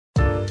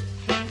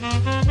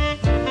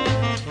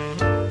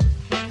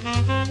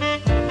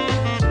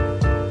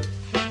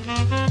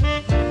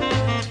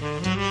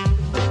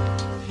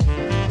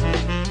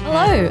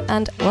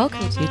and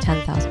welcome to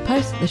 10,000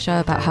 Posts, the show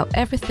about how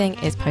everything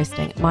is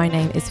posting. My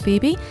name is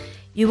Phoebe.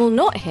 You will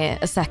not hear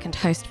a second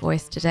host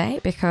voice today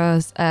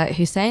because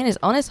Hussein is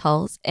on his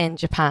hulls in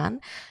Japan.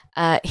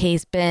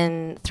 He's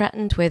been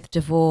threatened with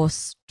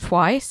divorce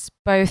twice,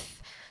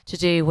 both to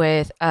do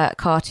with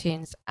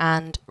cartoons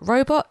and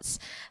robots.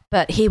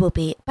 But he will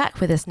be back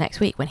with us next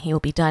week when he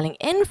will be dialing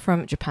in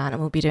from Japan, and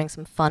we'll be doing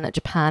some fun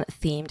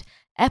Japan-themed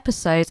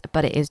episodes.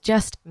 But it is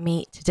just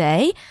me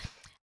today.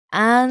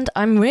 And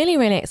I'm really,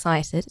 really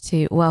excited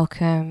to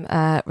welcome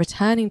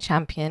returning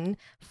champion,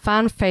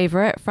 fan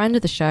favorite, friend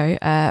of the show,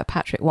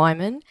 Patrick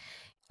Wyman,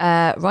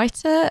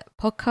 writer,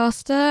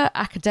 podcaster,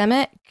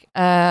 academic,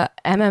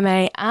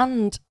 MMA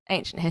and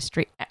ancient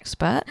history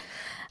expert.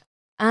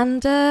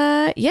 And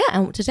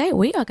and today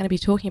we are going to be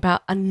talking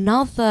about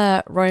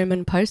another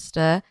Roman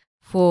poster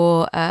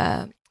for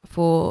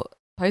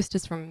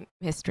posters from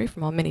history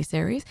from our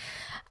mini-series.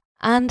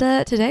 And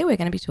today we're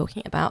going to be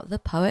talking about the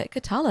poet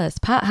Catullus.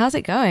 Pat, how's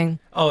it going?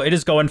 Oh, it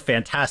is going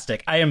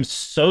fantastic. I am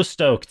so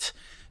stoked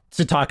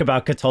to talk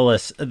about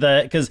Catullus.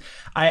 Because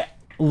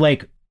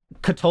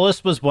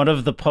Catullus was one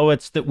of the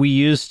poets that we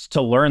used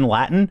to learn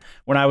Latin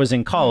when I was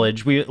in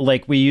college. We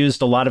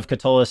used a lot of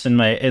Catullus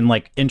in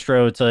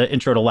intro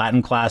to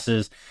Latin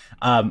classes.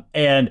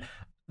 And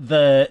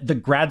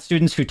the grad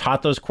students who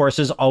taught those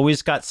courses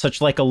always got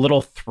such like a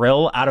little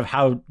thrill out of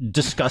how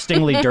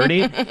disgustingly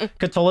dirty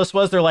Catullus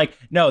was. They're like,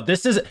 no,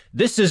 this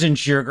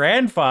isn't your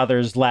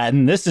grandfather's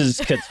Latin. This is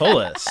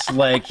Catullus.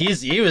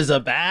 He was a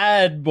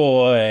bad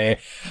boy.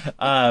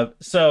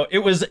 So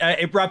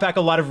it brought back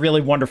a lot of really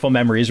wonderful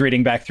memories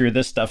reading back through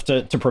this stuff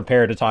to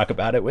prepare to talk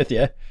about it with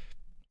you.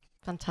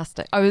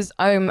 Fantastic.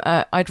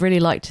 I'd really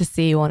like to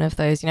see one of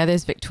those,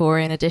 those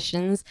Victorian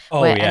editions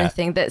where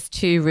anything that's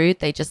too rude,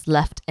 they just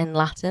left in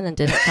Latin and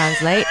didn't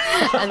translate.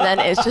 And then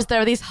it's just,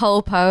 there are these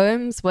whole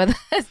poems where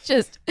there's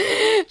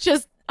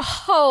just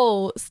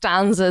whole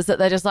stanzas that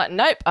they're just like,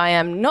 nope, I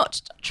am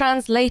not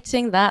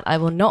translating that. I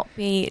will not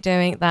be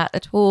doing that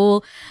at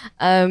all.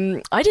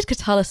 I did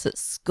Catullus at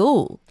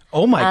school.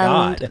 Oh my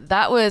God.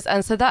 That was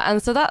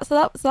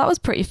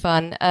pretty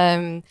fun.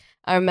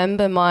 I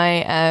remember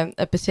my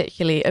a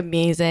particularly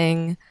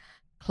amusing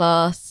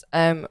class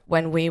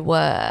when we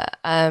were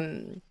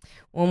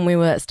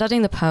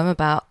studying the poem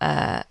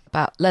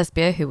about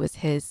Lesbia, who was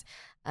his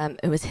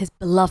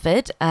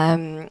beloved,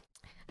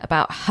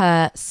 about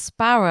her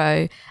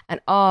sparrow,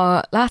 and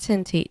our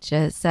Latin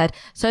teacher said,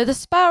 so the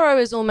sparrow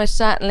is almost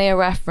certainly a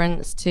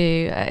reference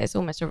to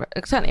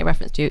certainly a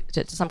reference to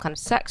some kind of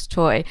sex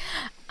toy,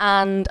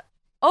 and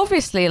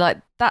obviously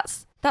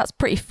that's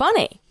pretty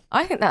funny.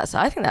 I think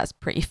that's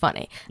pretty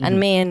funny. Mm-hmm. And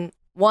me and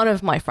one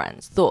of my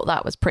friends thought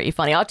that was pretty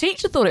funny. Our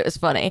teacher thought it was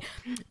funny,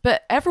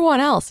 but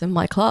everyone else in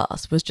my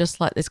class was just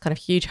like this kind of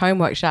huge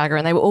homework shagger,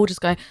 and they were all just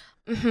going,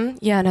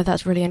 yeah, no,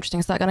 that's really interesting.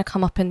 Is that going to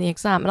come up in the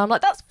exam? And I'm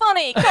like, that's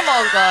funny. Come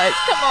on, guys.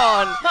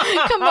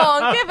 Come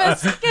on.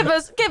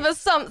 Give us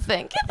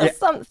something. Give us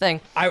something.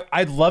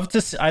 I'd love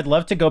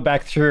to go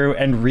back through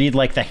and read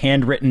like the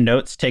handwritten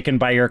notes taken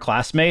by your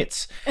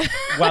classmates.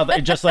 While they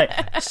just like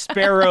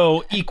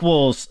sparrow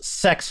equals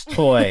sex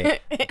toy.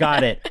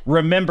 Got it.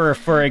 Remember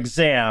for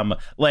exam.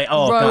 Like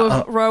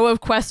row of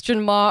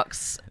question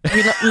marks.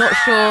 You're not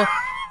sure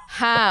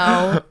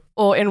how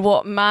or in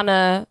what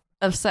manner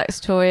of sex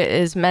toy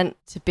is meant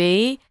to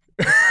be,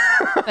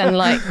 and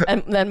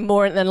then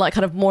more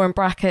in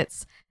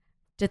brackets.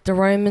 Did the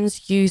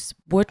Romans use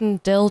wooden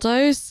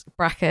dildos?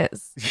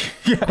 Brackets.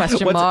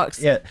 Question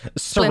marks. Yeah.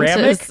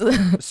 Ceramics.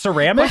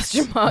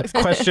 Question marks.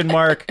 Question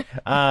mark.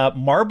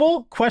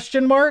 Marble?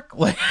 Question mark.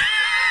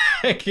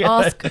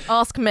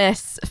 Ask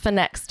Miss for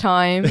next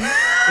time.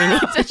 We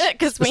need to,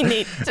 because we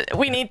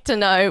need to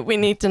know this. We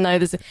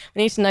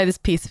need to know this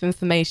piece of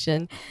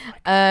information.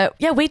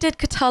 We did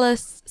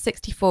Catullus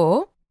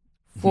 64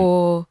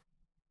 for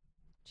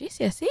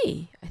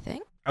GCSE, I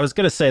think. I was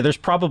going to say, there's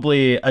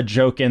probably a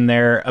joke in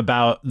there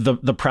about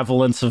the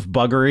prevalence of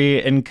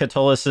buggery in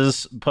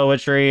Catullus's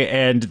poetry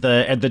and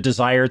the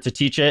desire to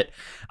teach it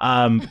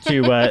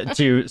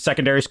to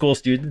secondary school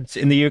students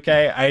in the UK.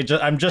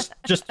 I'm just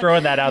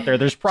throwing that out there.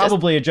 There's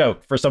probably a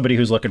joke for somebody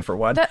who's looking for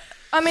one.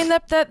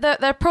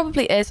 There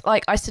probably is.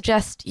 Like, I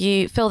suggest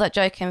you fill that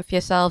joke in for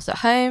yourselves at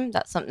home.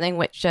 That's something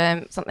which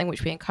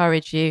we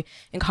encourage you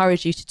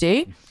to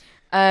do.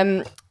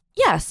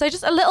 So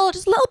just a little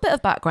bit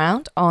of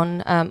background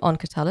on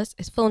Catullus.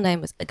 His full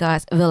name was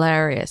Gaius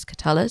Valerius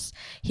Catullus.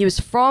 He was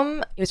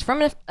from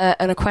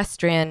an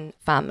equestrian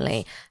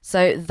family.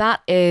 So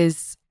that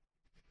is,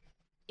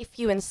 if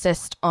you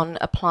insist on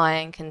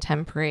applying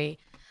contemporary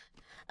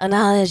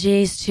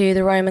analogies to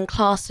the Roman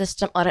class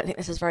system, I don't think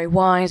this is very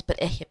wise. But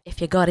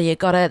if you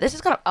gotta. This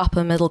is kind of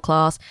upper middle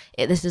class.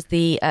 This is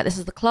the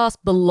class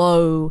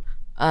below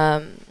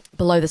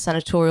the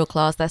senatorial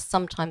class. They're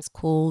sometimes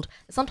called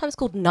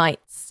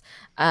knights,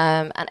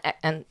 and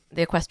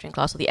the equestrian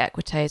class, or the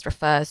equites,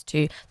 refers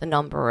to the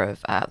number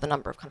of kind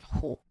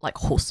of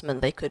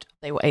horsemen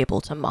they were able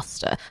to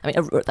muster. I mean,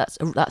 that's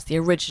the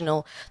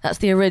original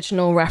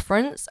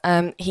reference.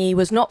 He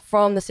was not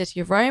from the city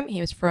of Rome. He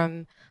was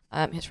from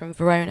He's from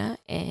Verona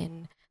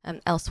in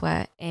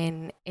elsewhere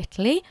in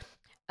Italy.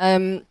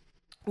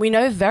 We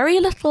know very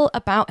little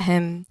about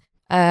him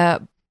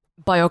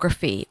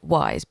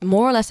biography-wise.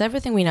 More or less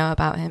everything we know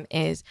about him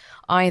is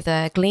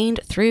either gleaned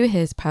through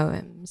his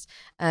poems.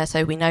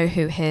 So we know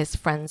who his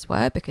friends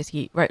were because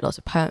he wrote lots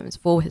of poems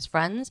for his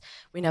friends.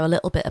 We know a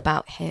little bit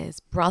about his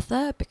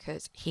brother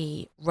because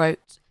he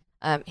wrote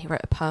a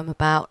poem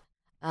about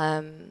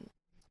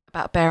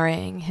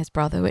burying his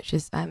brother, which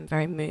is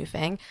very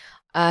moving.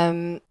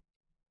 And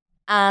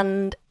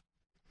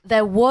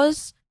there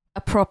was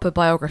a proper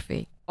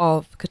biography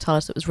of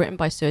Catullus that was written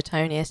by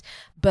Suetonius,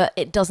 but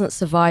it doesn't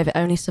survive. It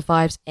only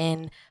survives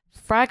in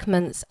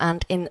fragments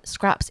and in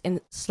scraps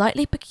in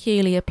slightly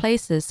peculiar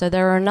places. So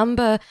there are a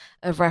number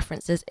of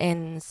references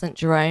in St.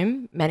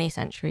 Jerome, many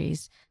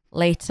centuries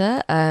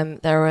later.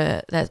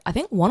 There's I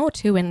think one or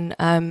two in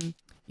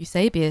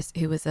Eusebius,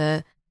 who was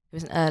an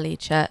early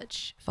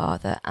church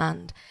father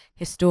and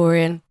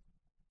historian.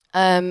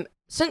 St.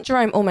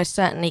 Jerome almost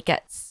certainly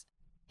gets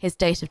his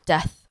date of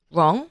death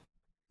wrong.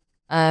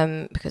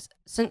 Because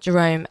St.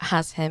 Jerome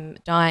has him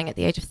dying at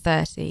the age of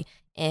 30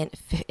 in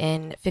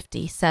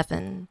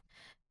 57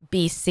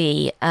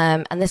 BC.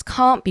 And this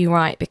can't be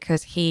right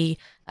because he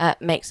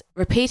makes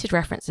repeated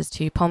references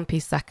to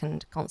Pompey's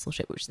second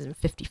consulship, which is in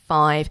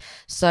 55.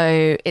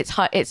 So it's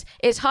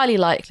highly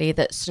likely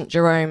that St.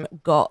 Jerome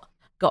got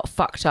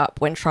fucked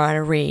up when trying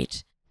to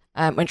read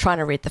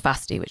the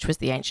Fasti, which was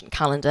the ancient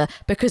calendar,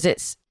 because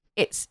it's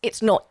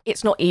not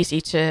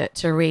easy to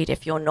read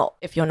if you're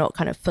not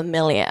kind of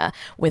familiar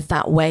with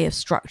that way of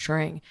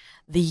structuring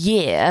the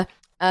year.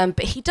 But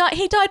he died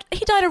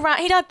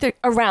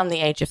around the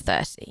age of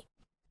 30.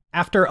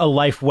 After a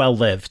life well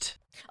lived.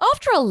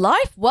 After a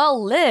life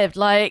well lived,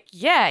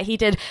 he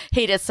did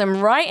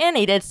some writing,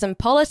 he did some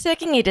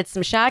politicking, he did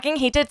some shagging,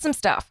 he did some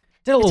stuff.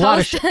 Did a lot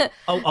of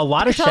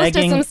shagging,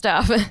 did some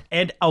stuff,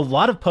 and a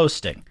lot of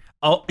posting.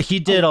 He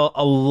did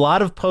a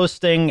lot of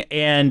posting,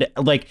 and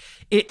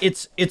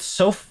it's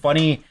so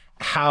funny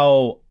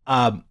how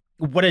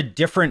what a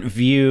different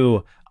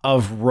view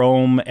of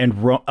Rome and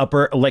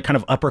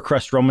upper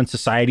crust Roman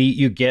society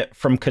you get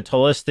from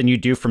Catullus than you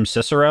do from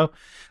Cicero.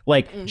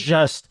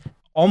 Just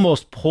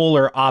almost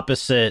polar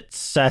opposite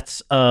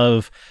sets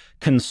of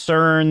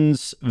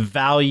concerns,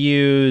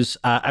 values,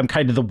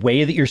 kind of the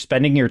way that you're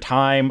spending your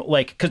time.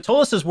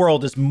 Catullus's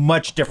world is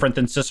much different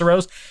than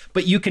Cicero's,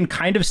 but you can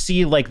kind of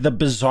see the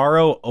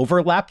bizarro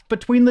overlap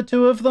between the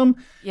two of them.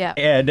 Yeah.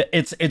 And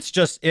it's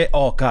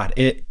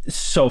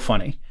so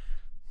funny.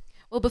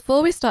 Well,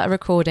 before we started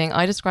recording,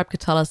 I described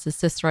Catullus as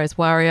Cicero's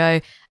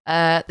Wario.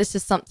 This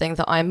is something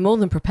that I'm more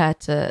than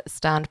prepared to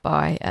stand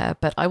by,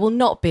 but I will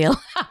not be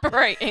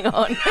elaborating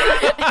on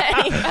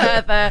any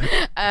further.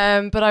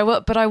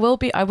 But I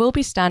will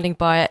be standing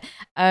by it.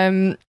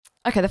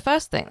 Okay, the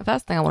first thing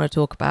I want to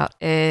talk about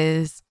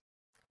is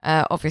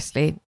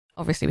obviously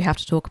we have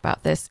to talk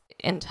about this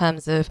in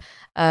terms of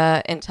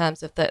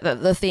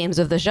the themes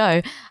of the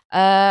show.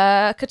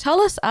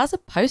 Catullus as a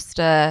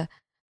poster.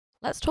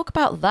 Let's talk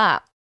about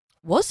that.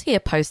 Was he a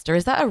poster?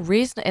 Is that a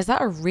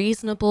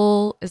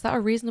reasonable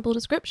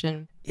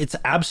description? It's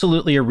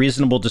absolutely a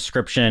reasonable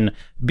description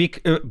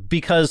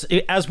because,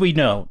 as we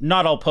know,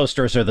 not all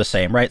posters are the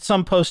same, right?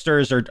 Some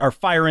posters are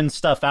firing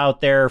stuff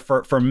out there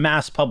for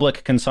mass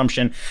public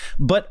consumption,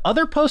 but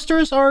other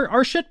posters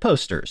are shit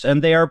posters,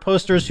 and they are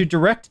posters who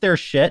direct their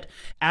shit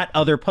at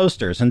other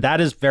posters, and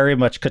that is very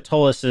much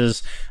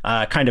Catullus's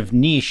kind of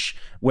niche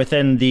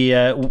within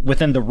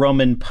the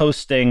Roman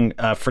posting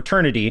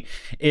fraternity.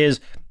 Is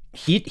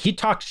he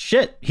talked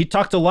shit. He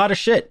talked a lot of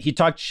shit. He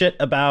talked shit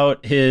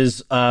about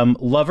his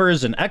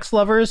lovers and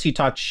ex-lovers. He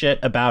talked shit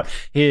about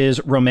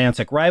his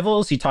romantic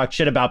rivals. He talked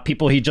shit about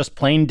people he just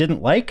plain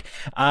didn't like.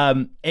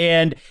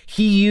 And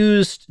he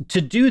used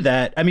to do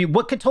that. I mean,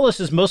 what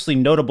Catullus is mostly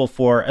notable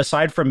for,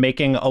 aside from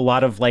making a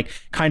lot of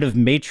kind of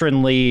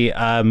matronly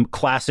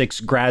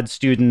classics grad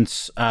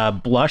students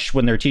blush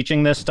when they're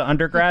teaching this to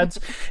undergrads,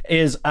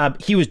 is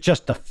he was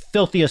just the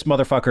filthiest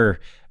motherfucker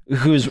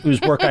whose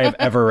work I have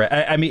ever read.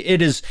 I mean,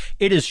 it is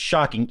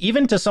shocking,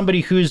 even to somebody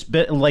who's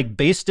been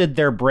basted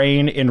their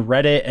brain in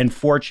Reddit and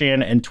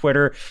 4chan and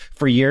Twitter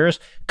for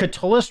years.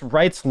 Catullus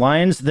writes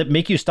lines that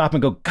make you stop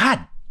and go,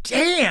 God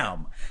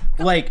damn!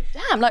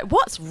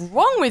 What's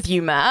wrong with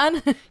you,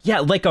 man?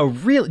 Yeah,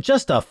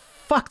 just a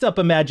fucked up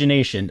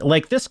imagination.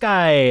 This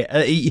guy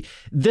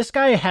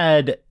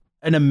had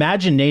an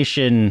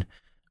imagination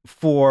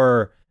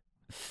for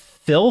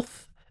filth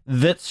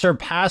that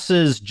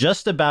surpasses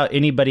just about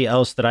anybody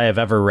else that I have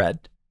ever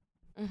read.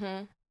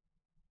 Mm-hmm.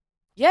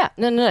 Yeah,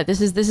 no.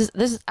 This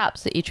is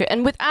absolutely true.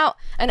 And without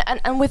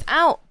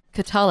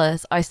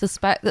Catullus, I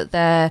suspect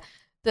that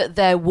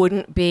there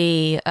wouldn't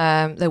be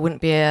a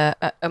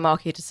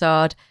Marquis de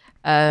Sade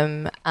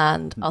and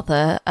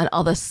other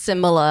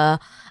similar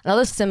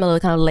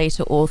kind of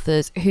later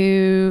authors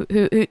who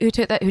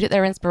took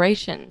their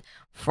inspiration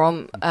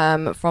from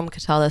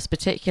Catullus,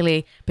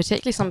 particularly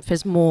some of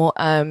his more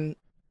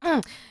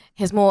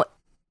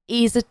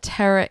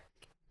esoteric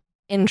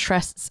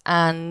interests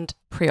and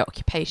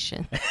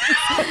preoccupation,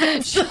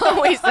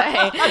 shall we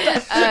say.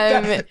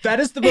 That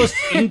is the most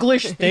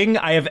English thing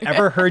I have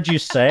ever heard you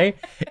say.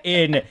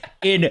 In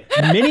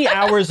many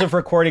hours of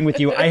recording with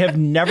you, I have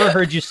never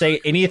heard you say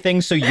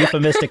anything so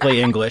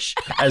euphemistically English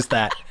as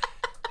that.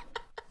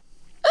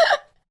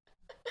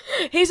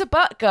 He's a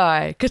butt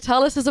guy.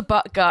 Catullus is a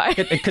butt guy.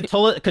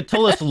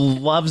 Catullus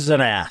loves an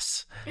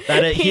ass.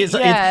 He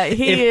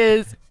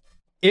is.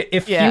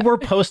 If he were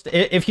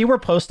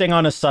posting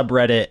on a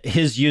subreddit,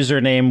 his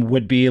username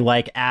would be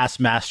like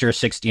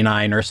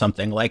assmaster69 or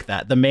something like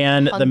that. The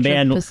man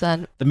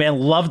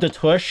loved a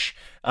tush,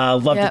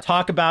 loved to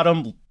talk about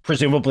him,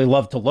 presumably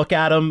loved to look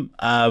at him,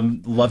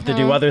 loved to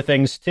do other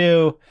things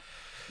too.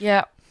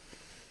 Yeah.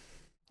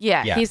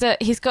 He's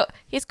got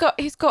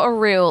a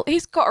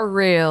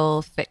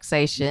real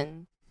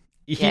fixation.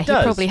 He does. He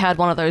probably had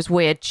one of those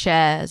weird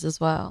chairs as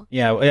well.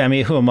 Yeah, I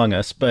mean, who among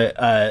us? But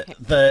I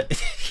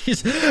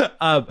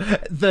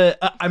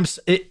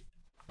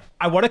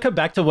want to come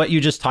back to what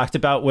you just talked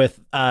about with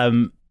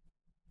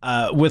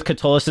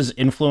Catullus's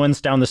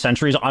influence down the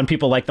centuries on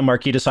people like the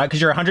Marquis de Sade,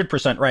 because you're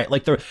 100% right.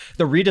 Like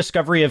the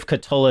rediscovery of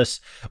Catullus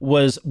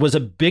was a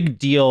big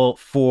deal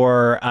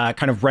for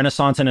kind of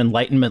Renaissance and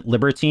Enlightenment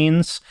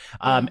libertines,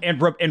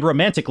 and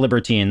romantic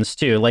libertines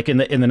too. Like in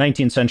the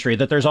 19th century,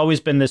 that there's always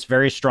been this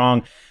very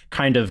strong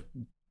kind of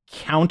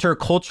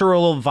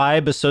countercultural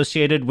vibe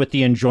associated with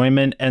the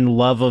enjoyment and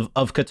love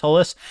of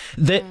Catullus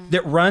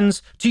that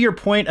runs, to your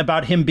point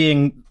about him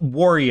being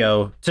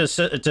Wario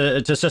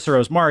to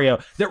Cicero's Mario,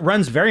 that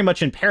runs very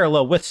much in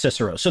parallel with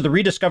Cicero. So the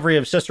rediscovery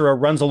of Cicero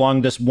runs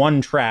along this one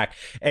track,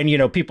 and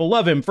people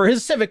love him for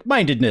his civic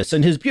mindedness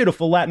and his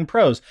beautiful Latin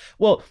prose.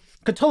 Well,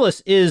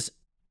 Catullus is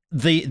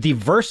the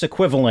verse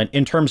equivalent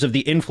in terms of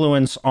the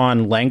influence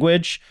on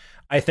language,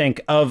 I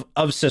think, of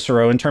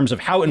Cicero, in terms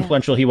of how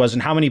influential he was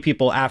and how many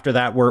people after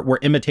that were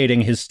imitating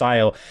his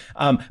style.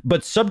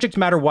 But subject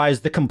matter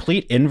wise, the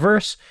complete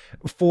inverse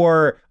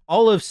for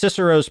all of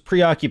Cicero's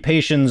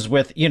preoccupations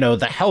with,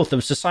 the health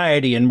of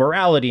society and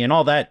morality and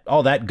all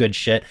that good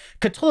shit.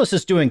 Catullus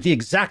is doing the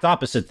exact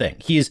opposite thing.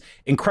 He's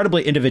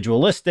incredibly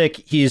individualistic.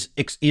 He's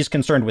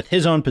concerned with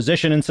his own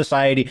position in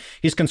society.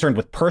 He's concerned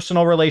with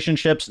personal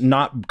relationships,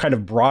 not kind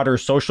of broader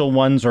social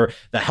ones or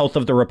the health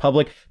of the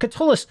republic.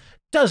 Catullus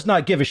does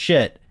not give a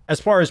shit, as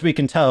far as we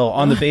can tell,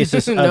 on the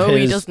basis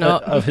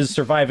of his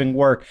surviving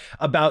work,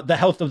 about the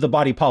health of the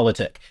body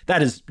politic.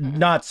 That is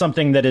not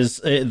something that is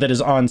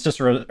on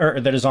Cicero, or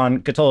that is on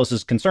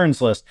Catullus's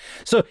concerns list.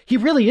 So he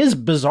really is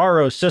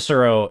bizarro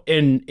Cicero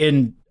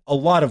in a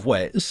lot of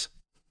ways.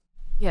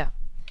 Yeah,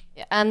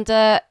 and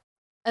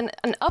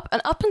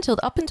up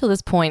until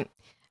this point,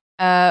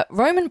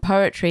 Roman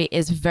poetry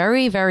is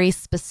very, very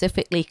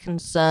specifically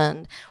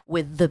concerned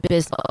with the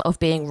business of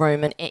being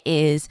Roman. It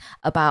is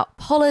about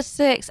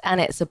politics and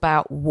it's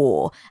about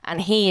war,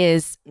 and he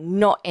is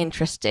not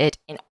interested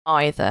in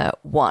either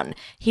one.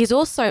 He's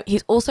also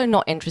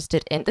not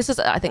interested in, this is,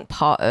 I think,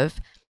 part of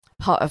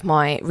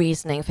my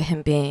reasoning for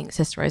him being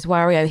Cicero's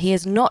Wario. He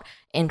is not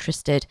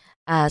interested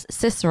as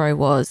Cicero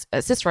was.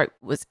 Cicero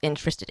was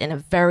interested in a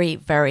very,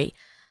 very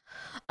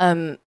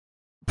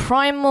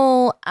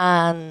primal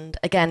and,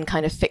 again,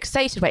 kind of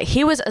fixated way.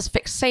 He was as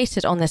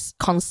fixated on this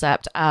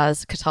concept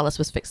as Catullus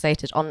was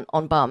fixated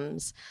on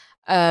bums,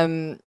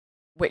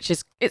 which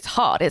is, it's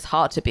hard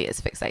to be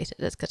as fixated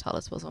as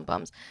Catullus was on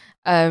bums.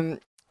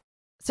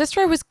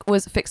 Cicero was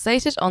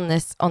fixated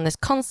on this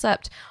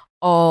concept,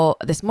 or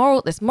this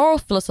moral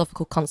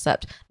philosophical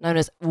concept known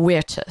as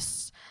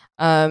virtus,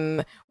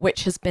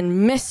 which has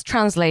been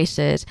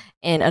mistranslated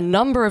in a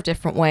number of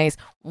different ways,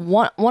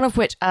 one of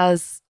which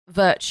as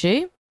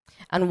virtue,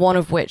 and one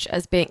of which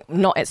as being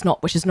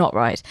which is not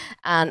right,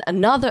 and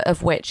another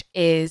of which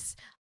is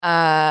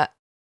a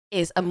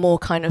more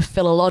kind of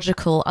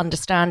philological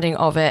understanding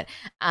of it,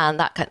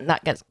 and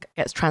that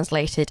gets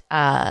translated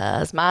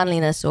as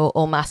manliness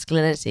or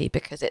masculinity,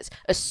 because it's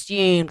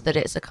assumed that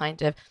it's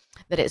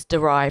that it's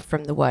derived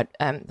from the word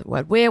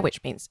vir,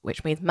 which means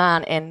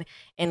man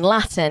in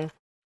Latin.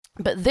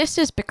 But this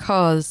is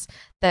because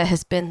there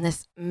has been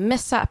this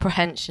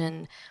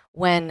misapprehension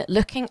when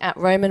looking at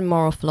Roman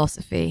moral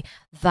philosophy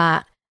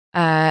that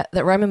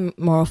Roman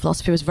moral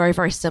philosophy was very,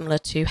 very similar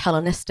to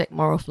Hellenistic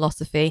moral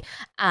philosophy,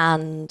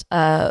 and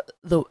the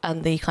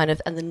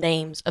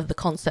names of the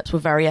concepts were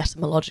very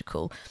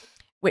etymological,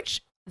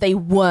 which they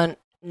weren't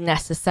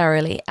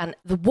necessarily. And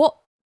what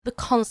the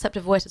concept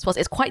of virtus was,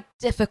 it's quite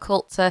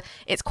difficult to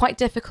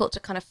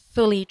kind of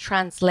fully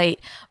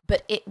translate,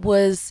 but it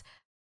was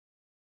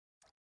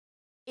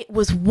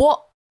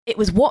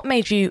what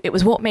made you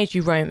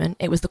Roman.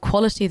 It was the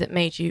quality that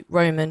made you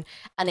Roman,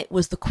 and it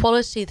was the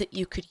quality that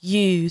you could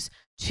use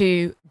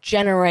to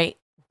generate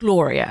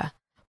gloria,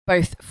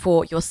 both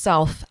for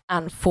yourself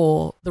and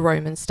for the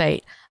Roman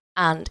state.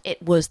 And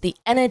it was the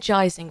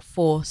energizing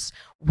force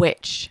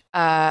which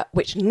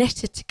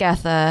knitted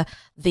together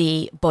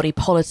the body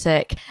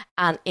politic,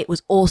 and it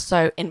was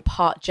also in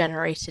part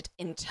generated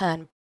in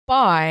turn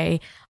by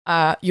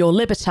your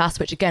libertas,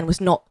 which again was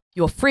not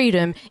your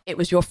freedom. It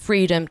was your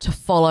freedom to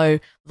follow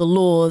the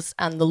laws,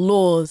 and the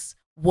laws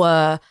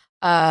were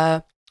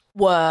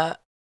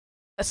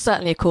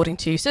certainly according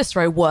to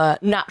Cicero, were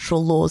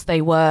natural laws.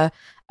 They were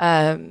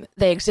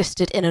they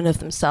existed in and of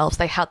themselves.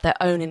 They had their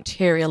own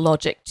interior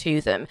logic to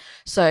them.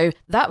 So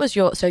that was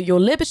your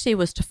liberty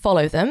was to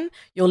follow them.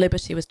 Your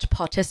liberty was to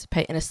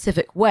participate in a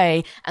civic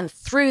way, and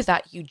through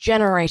that you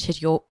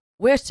generated your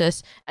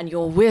virtus, and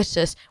your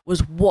virtus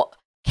was what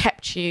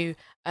kept you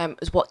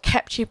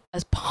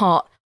as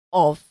part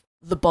of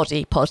the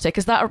body politic.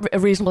 Is that a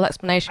reasonable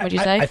explanation, would you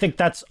say? I think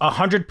that's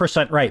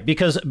 100% right,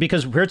 because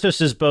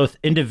virtus is both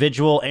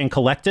individual and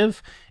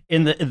collective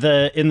in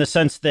the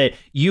sense that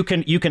you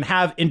can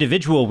have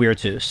individual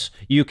virtus.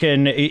 You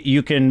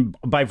can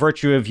by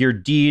virtue of your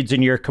deeds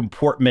and your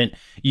comportment,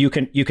 you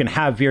can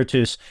have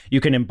virtus, you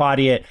can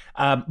embody it,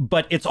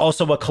 but it's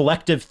also a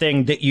collective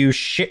thing that you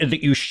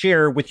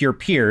share with your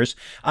peers.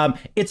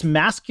 It's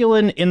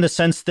masculine in the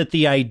sense that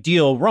the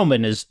ideal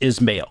Roman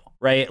is male.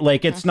 Right?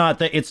 Like it's not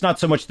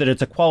so much that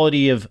it's a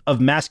quality of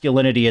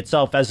masculinity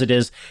itself as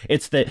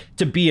it's that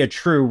to be a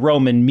true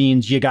Roman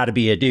means you got to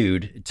be a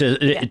dude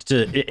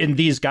in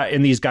these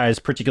guys'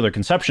 particular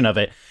conception of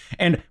it.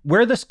 And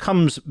where this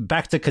comes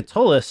back to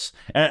Catullus,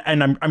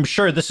 and I'm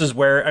sure this is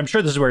where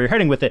you're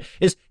heading with it,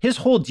 is his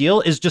whole deal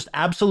is just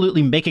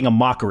absolutely making a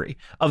mockery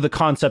of the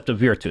concept of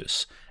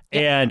virtus.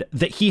 And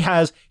that he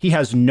has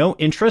no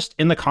interest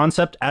in the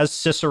concept as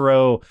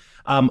Cicero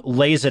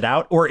lays it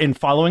out, or in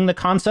following the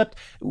concept.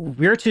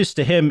 Virtus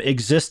to him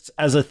exists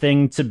as a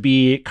thing to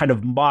be kind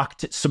of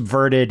mocked,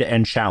 subverted,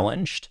 and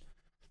challenged.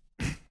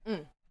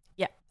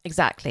 Yeah,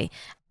 exactly.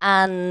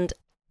 And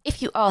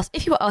if you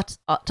were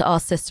to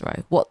ask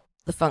Cicero what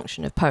the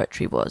function of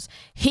poetry was,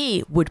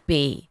 he would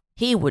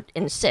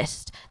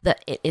insist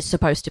that it is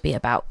supposed to be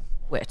about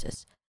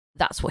virtus.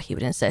 That's what he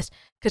would insist.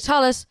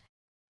 Catullus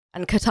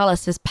and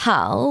Catullus's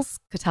pals,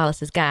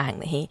 Catullus's gang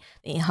that he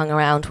hung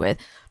around with,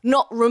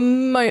 not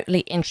remotely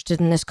interested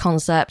in this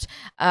concept.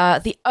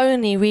 The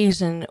only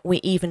reason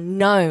we even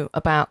know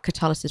about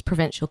Catullus's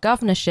provincial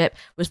governorship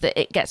was that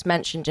it gets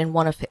mentioned in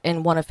one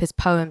of his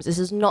poems. This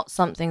is not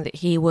something that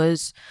he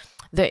was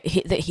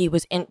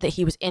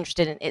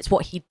interested in. It's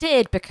what he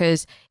did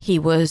because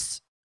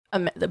because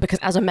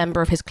as a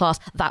member of his class,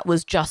 that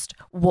was just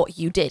what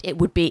you did. It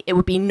would be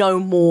no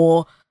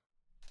more.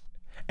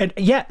 And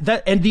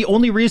the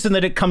only reason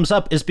that it comes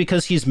up is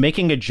because he's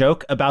making a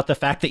joke about the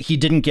fact that he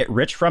didn't get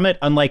rich from it,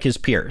 unlike his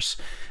peers.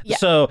 Yeah.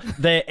 So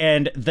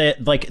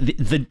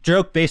the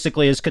joke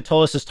basically is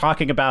Catullus is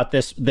talking about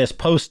this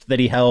post that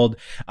he held,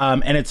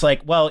 and it's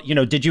like, well,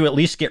 did you at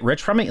least get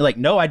rich from it? Like,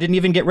 no, I didn't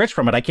even get rich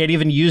from it. I can't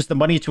even use the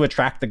money to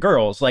attract the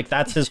girls. Like,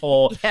 that's his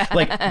whole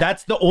like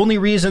that's the only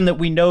reason that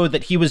we know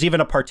that he was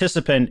even a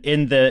participant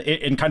in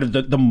kind of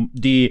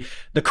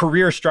the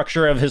career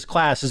structure of his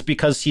class, is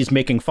because he's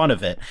making fun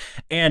of it.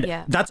 And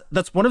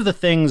that's one of the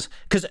things,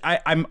 because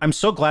I'm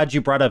so glad you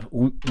brought up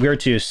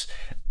virtus,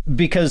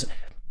 because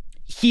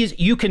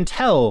you can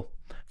tell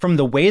from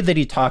the way that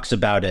he talks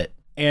about it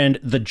and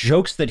the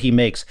jokes that he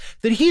makes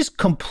that he's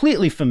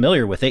completely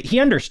familiar with it. He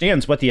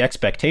understands what the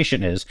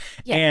expectation is,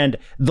 and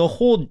the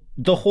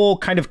whole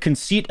kind of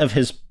conceit of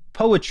his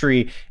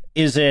poetry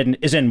is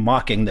in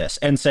mocking this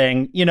and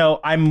saying,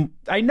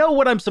 I know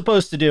what I'm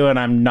supposed to do, and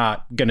I'm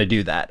not going to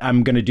do that.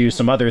 I'm going to do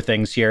some other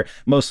things here,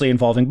 mostly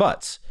involving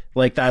butts.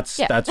 Like that's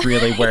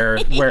really where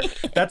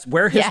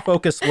his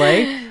focus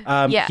lay.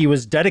 He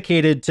was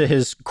dedicated to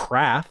his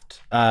craft,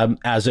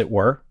 as it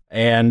were,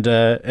 and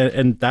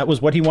that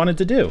was what he wanted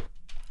to do.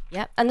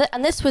 Yeah, and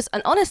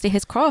honestly,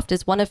 his craft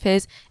is one of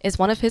his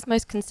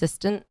most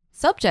consistent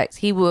subjects.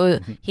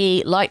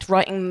 He liked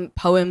writing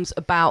poems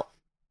about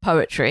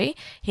poetry.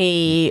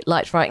 He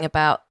liked writing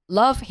about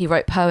love. He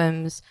wrote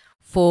poems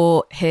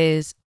for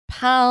his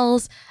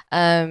pals.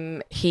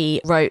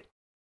 He wrote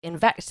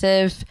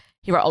invective.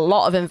 He wrote a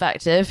lot of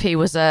invective. He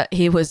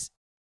was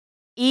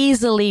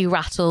easily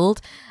rattled,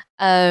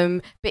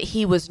 but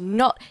he was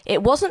not.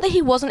 It wasn't that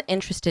he wasn't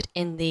interested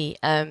in the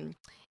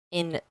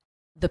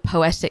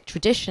poetic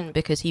tradition,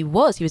 because he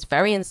was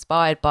very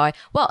inspired by,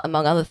 well,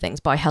 among other things,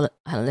 by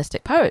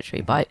Hellenistic poetry,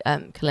 by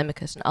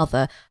Callimachus and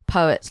other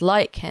poets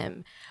like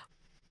him.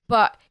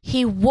 But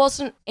he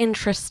wasn't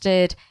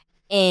interested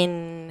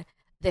in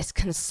this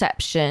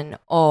conception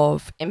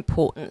of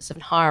importance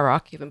and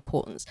hierarchy of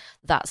importance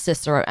that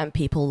Cicero and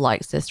people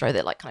like Cicero,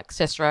 that like kind of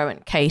Cicero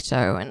and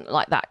Cato and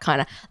like that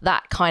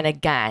kind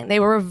of gang. They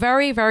were a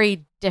very,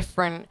 very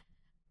different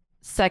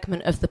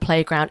segment of the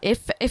playground.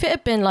 If it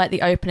had been like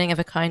the opening of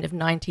a kind of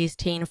 90s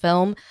teen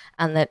film,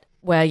 and that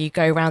where you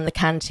go around the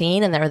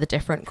canteen and there are the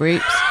different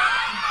groups.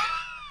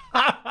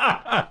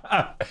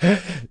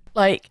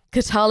 Like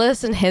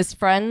Catullus and his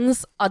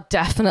friends are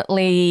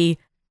definitely,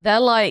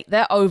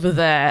 they're over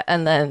there,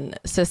 and then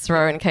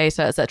Cicero and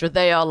Cato, etc.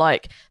 They are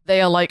like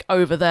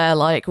over there,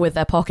 like with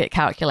their pocket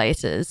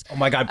calculators. Oh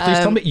my God! Please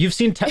tell me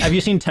have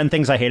you seen 10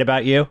 Things I Hate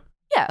About You?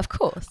 Yeah, of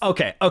course.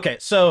 Okay.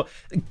 So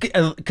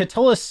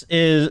Catullus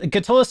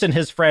and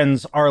his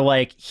friends are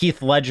like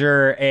Heath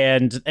Ledger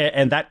and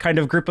that kind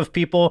of group of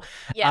people.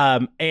 Yeah.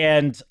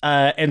 And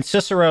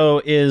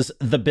Cicero is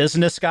the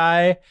business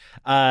guy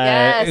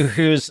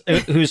who's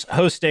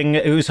hosting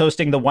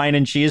the wine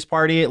and cheese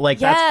party. Like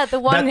the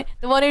one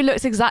who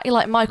looks exactly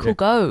like Michael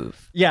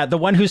Gove. Yeah, the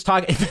one who's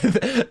talking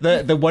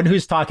the one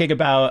who's talking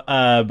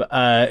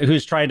about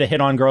who's trying to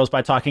hit on girls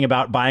by talking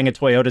about buying a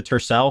Toyota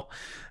Tercel.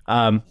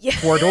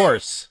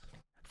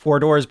 4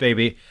 doors,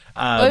 baby.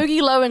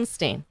 Bogey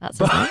Lowenstein. That's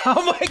his name.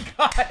 Oh my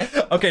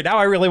god. Okay, now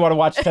I really want to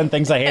watch 10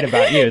 Things I Hate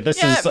About You.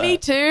 This is me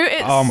too.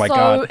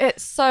 God.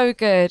 It's so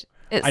good.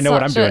 I know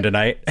what I'm doing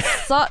tonight.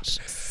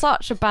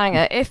 such a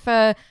banger. If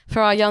for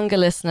our younger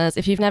listeners,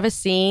 if you've never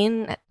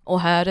seen or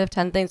heard of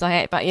 10 Things I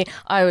Hate About You,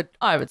 I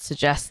would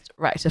suggest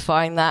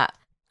rectifying that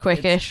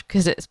quickish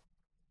because it's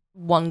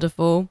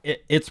wonderful.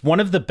 It's one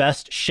of the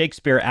best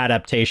Shakespeare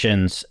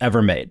adaptations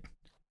ever made.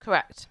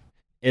 Correct.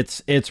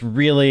 It's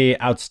really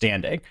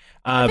outstanding.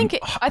 I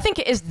think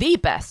it is the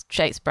best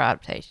Shakespeare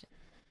adaptation,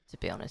 to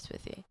be honest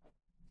with you.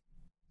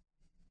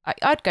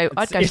 I'd go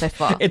so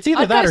far. It's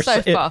either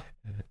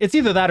it's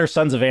either that or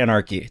Sons of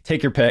Anarchy.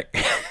 Take your pick.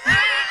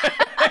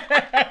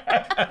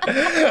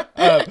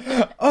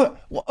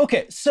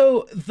 Okay.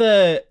 So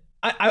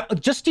I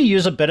just to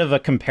use a bit of a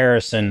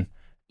comparison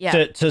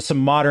to some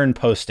modern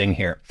posting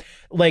here.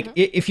 Like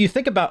if you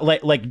think about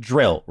like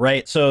Drill,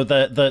 right? So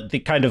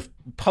the kind of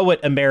poet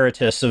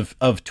emeritus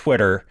of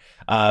Twitter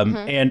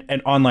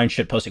and online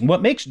shit posting.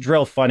 What makes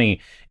Drill funny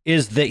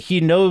is that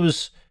he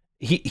knows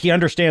he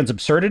understands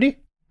absurdity.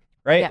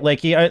 Right. Yeah. Like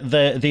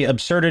the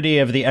absurdity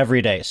of the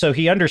everyday. So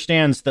he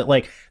understands that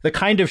like the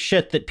kind of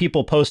shit that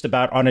people post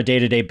about on a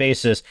day-to-day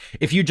basis,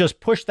 if you just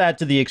push that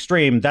to the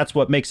extreme, that's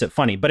what makes it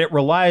funny. But it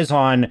relies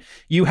on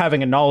you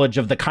having a knowledge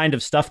of the kind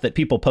of stuff that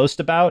people post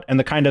about and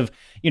the kind of,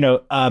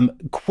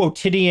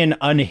 quotidian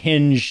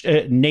unhinged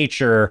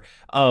nature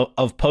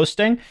of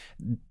posting.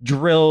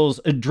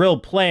 Drill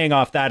playing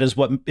off that is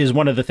what is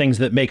one of the things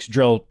that makes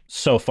Drill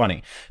so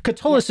funny.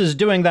 Catullus is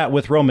doing that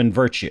with Roman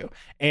virtue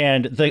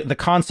and the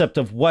concept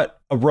of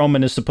what a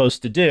Roman is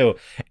supposed to do,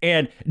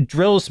 and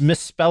Drill's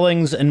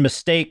misspellings and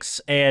mistakes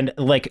and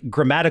like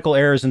grammatical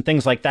errors and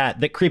things like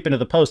that creep into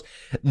the post.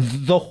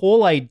 The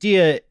whole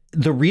idea,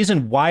 the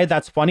reason why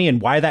that's funny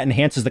and why that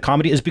enhances the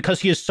comedy is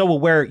because he is so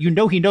aware,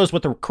 he knows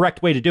what the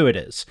correct way to do it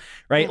is,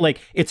 right? Like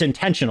it's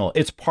intentional.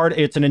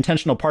 It's an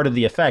intentional part of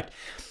the effect.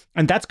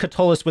 And that's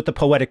Catullus with the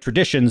poetic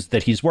traditions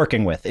that he's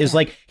working with, is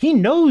like, he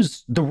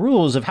knows the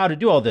rules of how to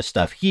do all this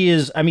stuff. He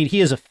is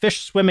a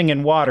fish swimming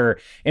in water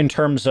in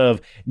terms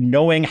of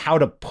knowing how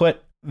to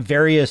put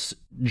various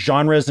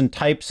genres and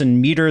types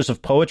and meters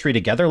of poetry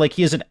together. Like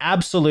he is an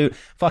absolute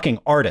fucking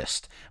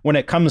artist when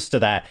it comes to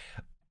that.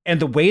 And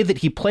the way that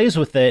he plays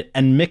with it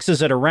and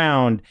mixes it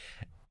around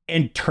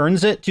and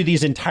turns it to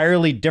these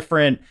entirely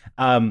different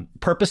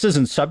purposes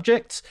and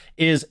subjects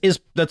is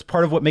that's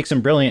part of what makes him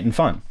brilliant and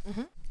fun.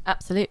 Mm-hmm.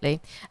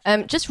 Absolutely.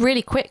 Just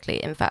really quickly,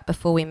 in fact,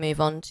 before we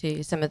move on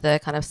to some of the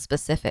kind of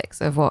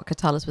specifics of what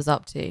Catullus was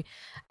up to,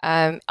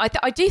 I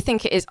do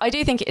think it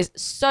is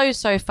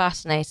so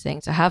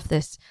fascinating to have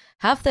this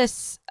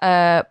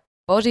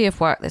body of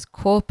work, this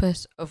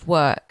corpus of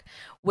work,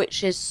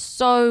 which is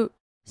so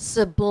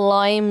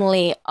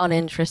sublimely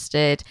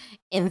uninterested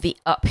in the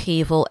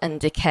upheaval and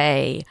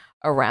decay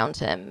around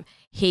him.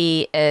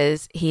 He's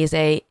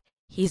a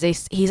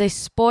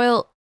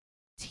spoiled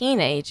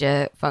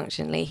teenager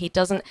functionally.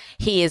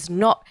 He's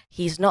not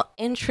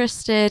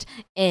interested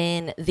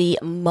in the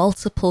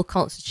multiple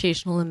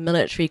constitutional and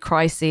military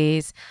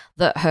crises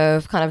that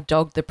have kind of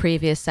dogged the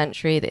previous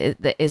century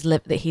that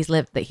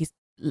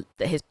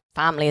his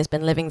family has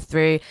been living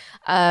through.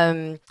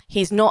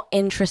 He's not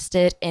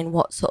interested in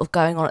what's sort of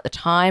going on at the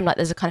time. Like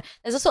there's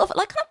a sort of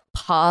like kind of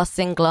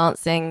passing,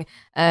 glancing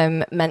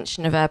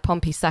mention of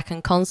Pompey's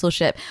second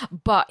consulship,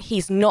 but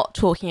he's not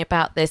talking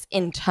about this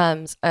in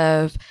terms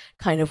of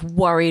kind of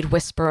worried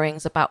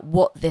whisperings about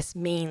what this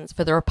means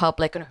for the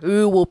Republic and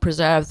who will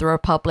preserve the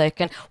Republic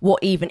and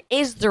what even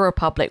is the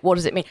Republic. What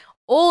does it mean?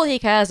 All he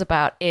cares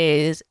about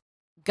is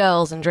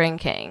girls and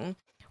drinking,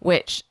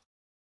 which,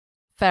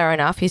 fair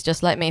enough, he's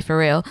just like me for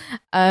real.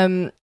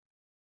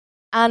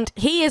 And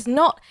he's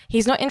not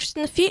interested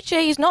in the future.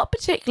 He's not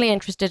particularly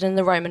interested in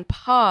the Roman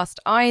past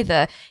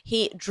either.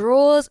 He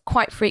draws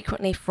quite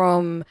frequently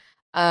from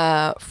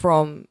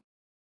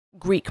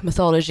Greek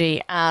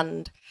mythology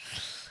and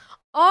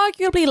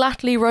arguably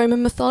latterly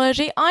Roman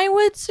mythology. I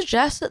would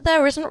suggest that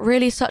there isn't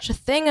really such a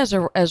thing as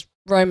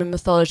Roman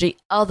mythology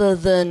other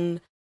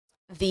than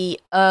the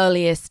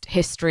earliest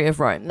history of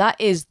Rome. That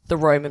is the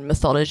Roman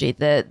mythology.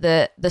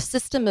 The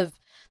system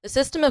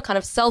of kind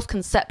of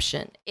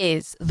self-conception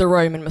is the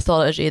Roman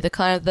mythology. The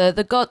kind of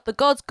the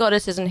gods,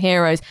 goddesses, and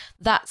heroes.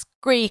 That's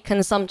Greek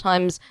and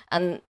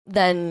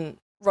then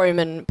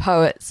Roman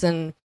poets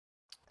and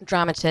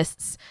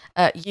dramatists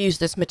used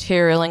this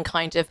material and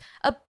kind of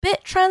a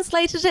bit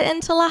translated it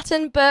into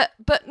Latin, but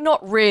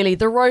not really.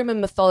 The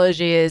Roman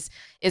mythology is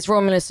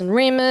Romulus and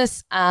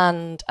Remus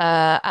and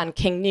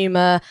King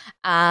Numa,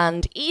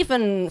 and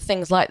even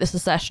things like the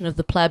secession of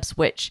the plebs,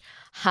 which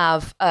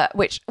have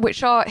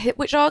which are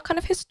kind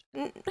of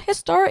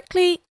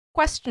historically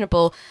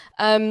questionable,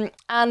 and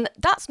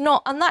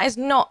that is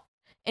not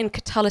in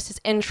Catullus's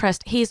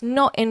interest. He's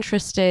not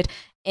interested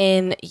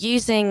in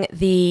using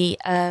the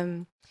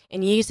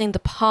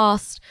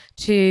past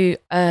to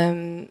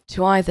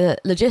either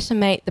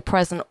legitimate the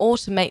present or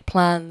to make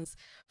plans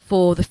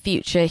for the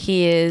future.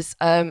 He's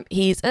a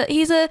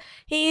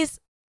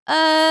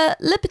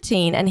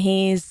libertine, and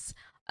he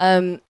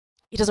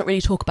doesn't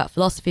really talk about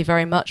philosophy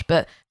very much,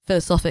 but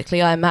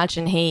philosophically, I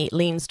imagine he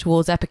leans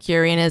towards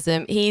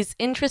Epicureanism. He's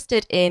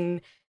interested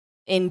in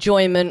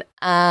enjoyment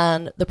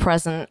and the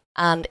present,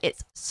 and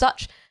it's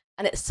such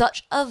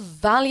a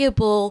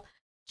valuable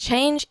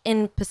change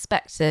in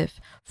perspective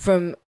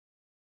from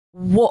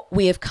what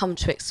we have come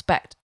to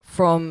expect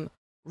from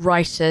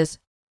writers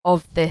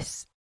of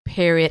this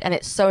period. And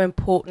it's so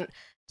important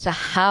to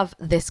have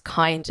this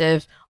kind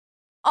of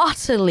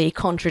utterly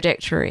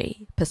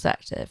contradictory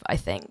perspective, I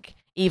think,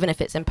 even if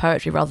it's in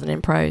poetry rather than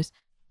in prose.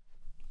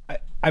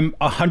 I'm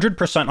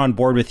 100% on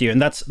board with you. And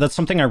that's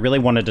something I really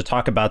wanted to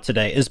talk about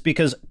today, is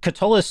because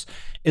Catullus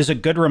is a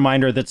good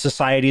reminder that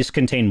societies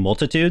contain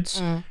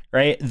multitudes,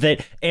 right?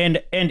 That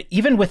and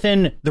even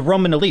within the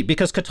Roman elite,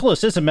 because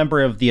Catullus is a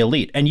member of the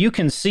elite, and you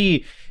can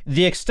see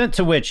the extent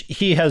to which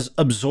he has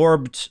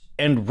absorbed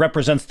and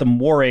represents the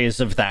mores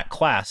of that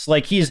class.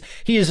 Like he's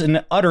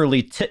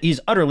utterly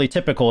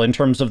typical in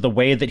terms of the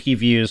way that he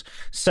views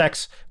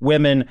sex,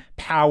 women,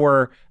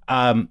 power,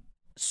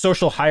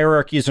 social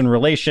hierarchies and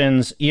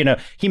relations.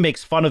 He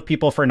makes fun of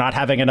people for not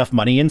having enough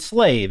money in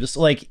slaves.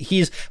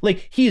 He's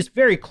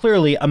very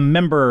clearly a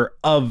member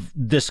of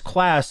this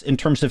class in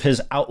terms of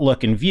his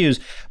outlook and views,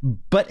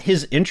 but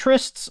his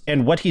interests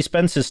and what he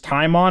spends his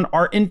time on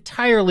are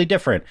entirely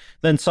different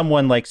than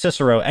someone like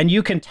Cicero. And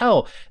you can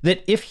tell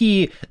that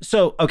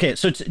so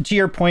to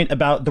your point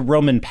about the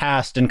Roman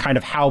past and kind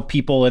of how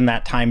people in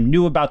that time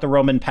knew about the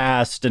Roman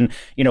past and,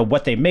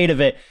 what they made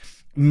of it,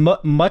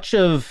 much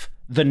of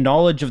the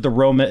knowledge of the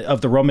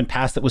Roman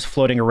past that was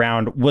floating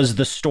around was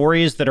the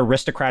stories that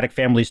aristocratic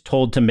families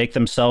told to make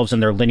themselves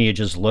and their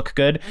lineages look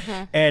good.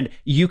 Mm-hmm. And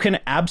you can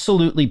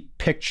absolutely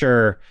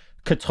picture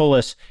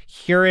Catullus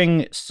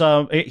hearing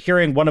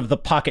one of the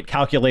pocket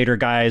calculator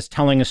guys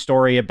telling a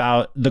story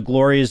about the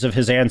glories of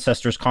his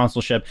ancestors'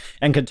 consulship,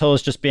 and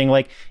Catullus just being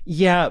like,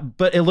 yeah,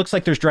 but it looks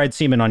like there's dried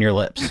semen on your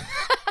lips.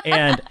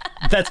 And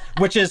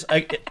which is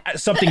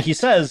something he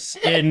says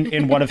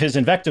in one of his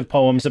invective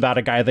poems about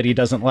a guy that he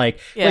doesn't like.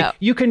 Yeah. Like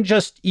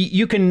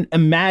you can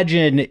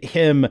imagine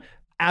him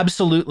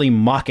absolutely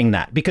mocking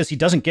that because he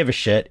doesn't give a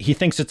shit. He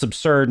thinks it's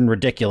absurd and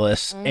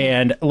ridiculous.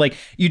 And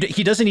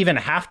he doesn't even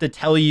have to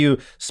tell you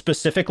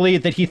specifically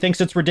that he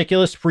thinks it's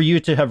ridiculous for you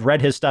to have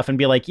read his stuff and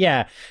be like,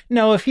 yeah,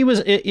 no, if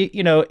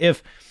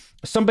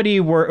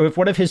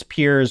one of his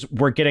peers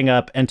were getting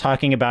up and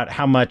talking about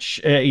how much,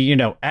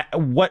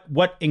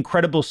 what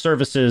incredible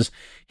services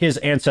his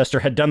ancestor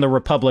had done the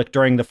Republic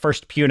during the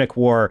First Punic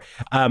War,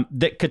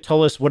 that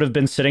Catullus would have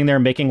been sitting there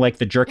making like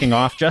the jerking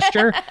off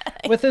gesture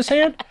with his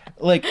hand,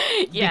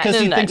 because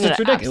he thinks it's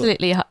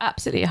ridiculous.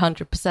 Absolutely,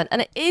 100%.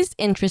 And it is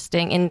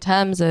interesting in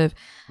terms of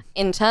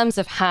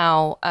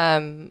how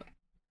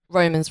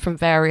Romans from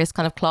various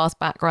kind of class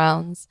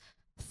backgrounds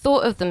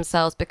thought of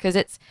themselves, because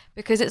it's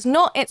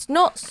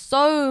not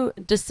so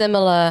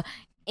dissimilar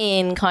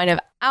in kind of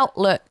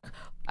outlook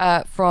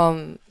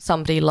from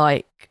somebody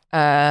like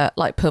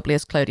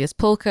Publius Clodius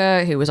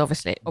Pulcher, who was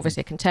obviously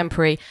a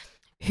contemporary,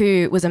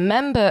 who was a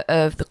member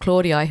of the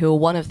Claudii, who were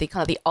one of the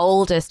kind of the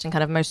oldest and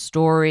kind of most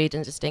storied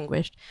and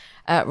distinguished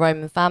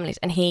Roman families,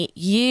 and he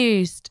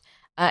used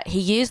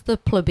the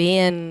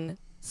plebeian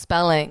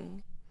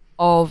spelling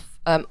of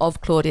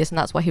Claudius, and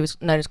that's why he was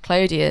known as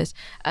Clodius,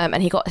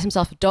 and he got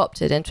himself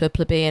adopted into a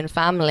plebeian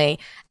family,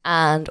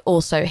 and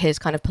also his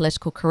kind of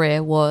political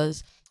career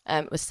was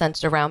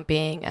centered around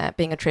being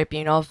a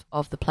tribune of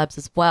the plebs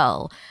as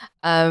well.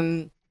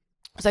 So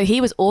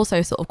he was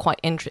also sort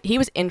of he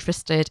was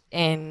interested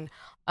in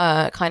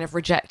kind of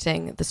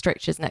rejecting the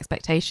strictures and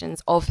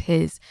expectations of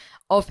his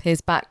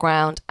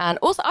background, and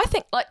also I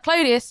think like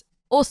Clodius,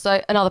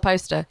 also another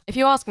poster, if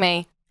you ask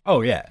me.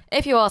 Oh yeah.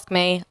 If you ask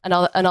me,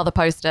 another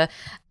poster.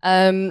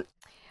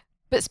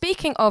 But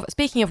speaking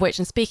of which,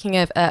 and speaking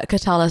of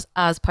Catullus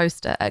as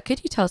poster,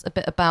 could you tell us a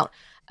bit about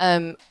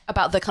the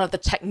kind of the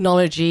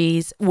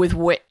technologies with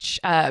which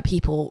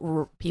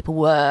people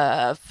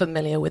were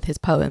familiar with his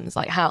poems?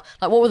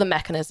 What were the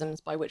mechanisms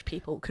by which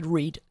people could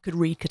read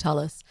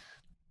Catullus?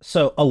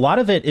 So a lot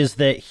of it is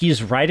that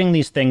he's writing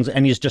these things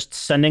and he's just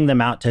sending them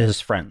out to his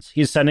friends.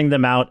 He's sending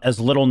them out as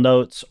little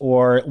notes,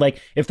 or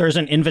like if there's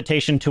an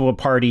invitation to a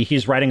party,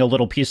 he's writing a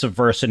little piece of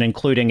verse and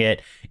including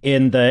it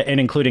in the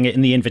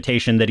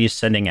invitation that he's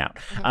sending out.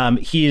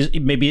 He's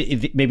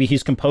maybe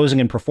he's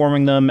composing and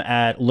performing them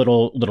at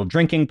little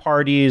drinking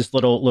parties,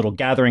 little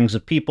gatherings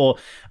of people.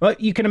 But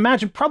you can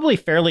imagine probably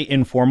fairly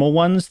informal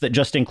ones that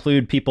just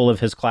include people of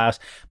his class.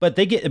 But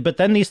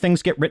then these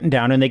things get written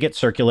down and they get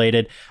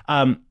circulated.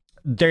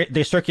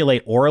 They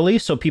circulate orally,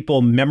 so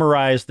people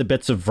memorize the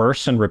bits of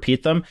verse and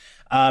repeat them.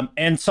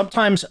 And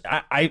sometimes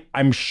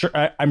I'm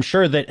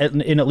sure that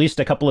in at least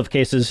a couple of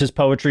cases, his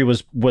poetry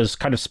was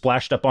kind of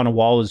splashed up on a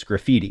wall as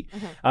graffiti.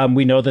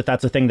 We know that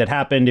that's a thing that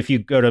happened. If you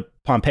go to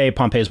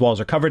Pompeii's walls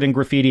are covered in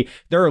graffiti.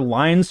 There are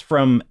lines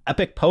from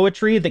epic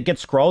poetry that get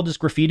scrawled as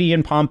graffiti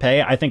in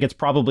Pompeii. I think it's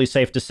probably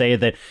safe to say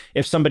that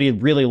if somebody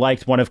really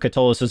liked one of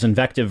Catullus's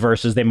invective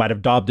verses, they might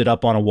have daubed it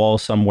up on a wall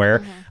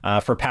somewhere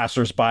for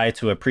passersby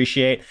to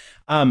appreciate.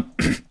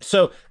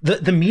 So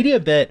the media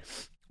bit,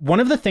 one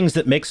of the things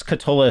that makes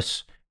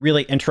Catullus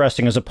really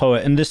interesting as a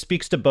poet, and this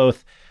speaks to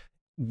both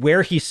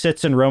where he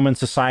sits in Roman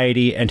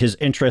society and his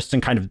interests in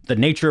kind of the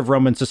nature of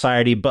Roman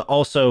society, but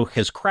also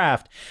his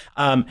craft,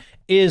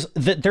 is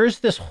that there's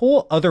this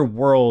whole other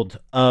world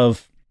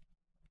of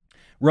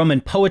Roman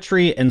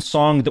poetry and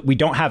song that we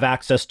don't have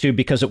access to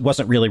because it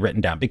wasn't really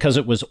written down, because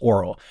it was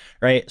oral,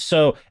 right?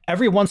 So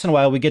every once in a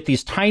while we get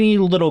these tiny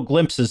little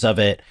glimpses of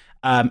it,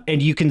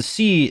 and you can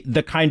see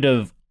the kind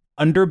of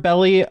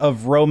underbelly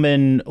of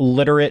Roman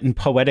literate and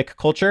poetic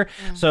culture.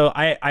 So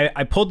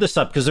I pulled this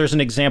up because there's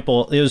an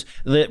example. It was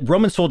the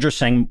Roman soldiers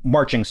sang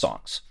marching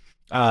songs.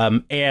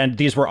 And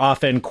these were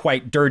often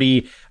quite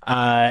dirty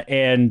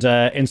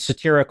and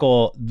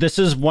satirical. This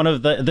is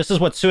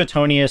what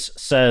Suetonius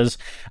says,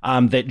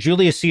 that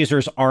Julius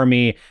Caesar's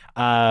army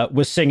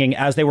was singing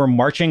as they were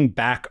marching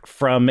back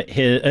from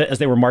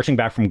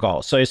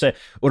Gaul. So he said,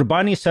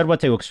 "Urbani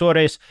servate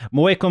uxores,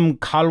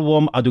 moecum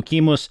calvum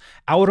aducimus,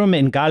 aurum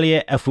in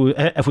Gallia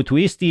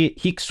effutuisti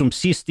hic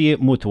subsisti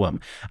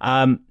mutuum."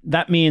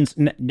 That means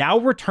now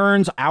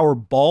returns our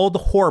bald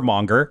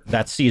whoremonger,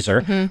 that's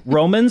Caesar.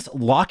 Romans,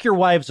 lock your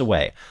wives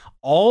away.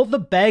 All the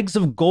bags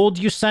of gold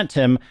you sent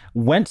him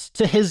went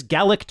to his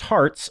Gallic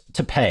tarts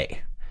to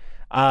pay.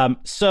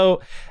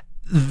 So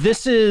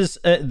this is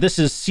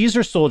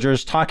Caesar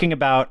soldiers talking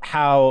about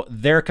how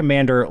their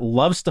commander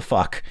loves to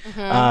fuck,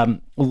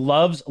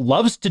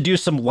 loves to do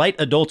some light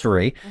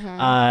adultery,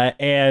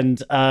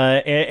 and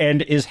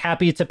is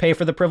happy to pay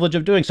for the privilege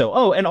of doing so.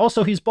 Oh, and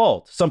also he's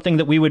bald, something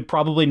that we would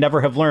probably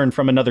never have learned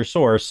from another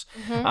source,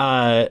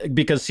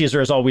 because Caesar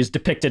is always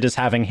depicted as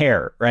having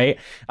hair, right?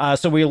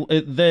 So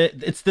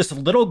it's this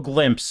little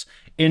glimpse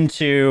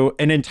into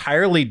an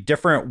entirely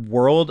different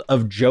world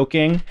of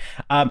joking.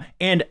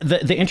 And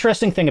the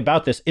interesting thing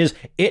about this is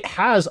it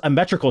has a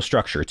metrical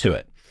structure to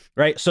it.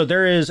 Right. So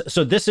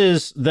this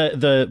is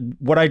the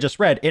what I just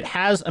read. It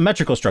has a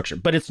metrical structure,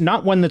 but it's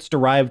not one that's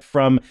derived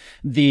from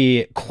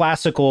the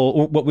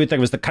classical, what we think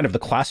was the kind of the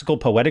classical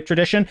poetic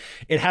tradition.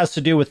 It has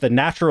to do with the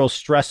natural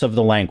stress of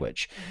the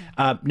language.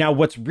 Now,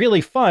 what's really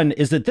fun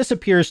is that this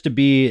appears to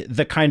be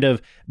the kind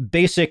of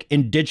basic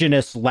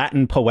indigenous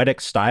Latin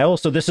poetic style.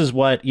 So this is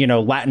what,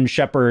 Latin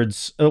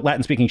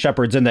speaking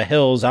shepherds in the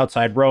hills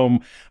outside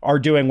Rome are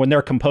doing when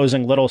they're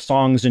composing little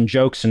songs and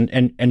jokes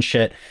and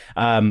shit,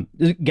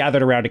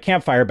 gathered around a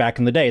campfire back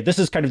in the day. This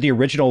is kind of the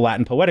original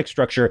Latin poetic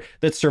structure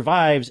that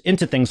survives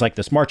into things like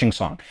this marching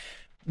song.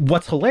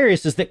 What's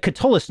hilarious is that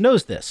Catullus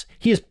knows this.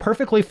 He is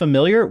perfectly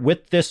familiar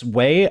with this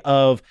way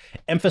of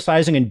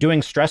emphasizing and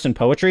doing stress in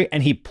poetry,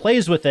 and he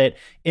plays with it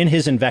in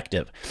his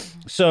invective.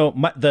 So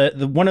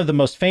the one of the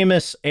most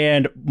famous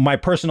and my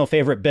personal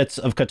favorite bits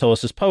of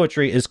Catullus's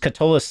poetry is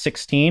Catullus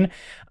 16.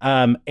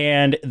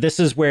 And this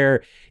is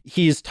where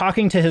he's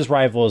talking to his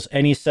rivals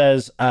and he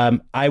says,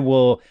 I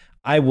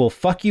will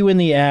fuck you in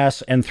the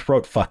ass and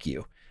throat fuck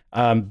you.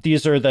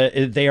 This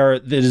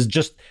is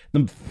just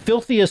the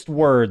filthiest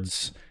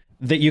words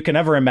that you can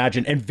ever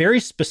imagine, and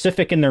very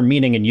specific in their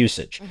meaning and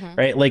usage,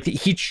 right? Like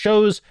he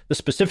chose the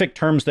specific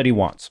terms that he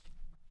wants.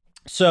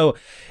 So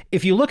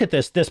if you look at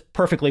this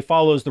perfectly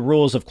follows the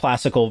rules of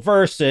classical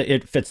verse.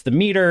 It fits the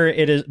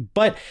meter.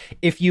 But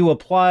if you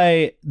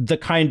apply the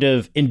kind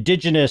of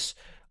indigenous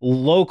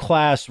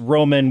low-class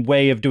Roman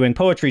way of doing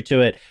poetry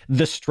to it,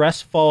 the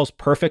stress falls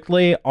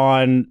perfectly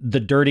on the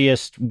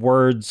dirtiest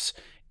words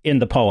in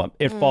the poem.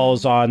 It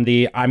falls on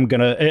the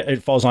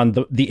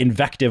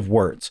invective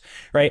words,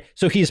 right?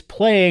 So he's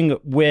playing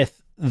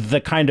with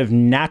the kind of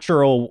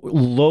natural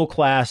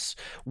low-class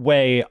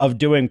way of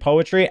doing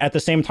poetry at the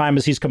same time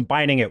as he's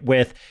combining it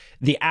with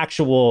the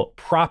actual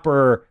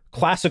proper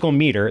classical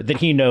meter that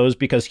he knows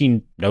because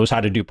he knows how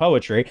to do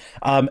poetry,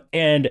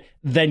 and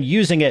then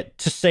using it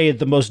to say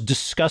the most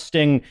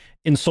disgusting,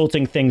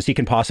 insulting things he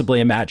can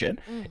possibly imagine.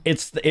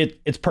 It's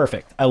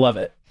perfect. I love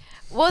it.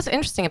 What's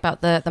interesting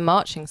about the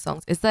marching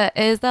songs is they're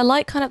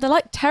like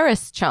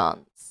terrace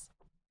chants.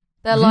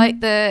 They're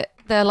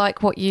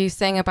like what you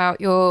sing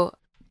about your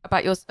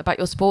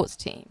sports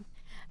team,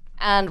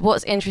 And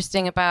what's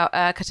interesting about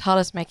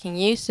Catullus making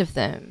use of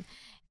them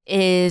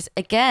is,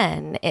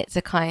 again, it's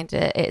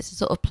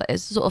sort of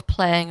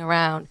playing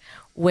around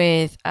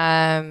with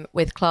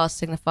class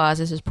signifiers.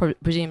 This is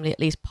presumably at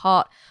least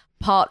part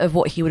of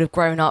what he would have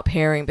grown up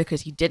hearing,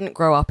 because he didn't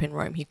grow up in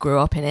Rome. He grew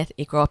up in it.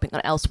 He grew up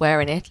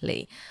elsewhere in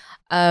Italy.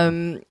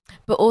 But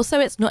also,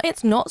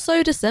 it's not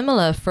so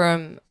dissimilar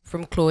from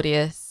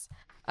Claudius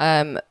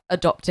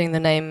adopting the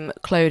name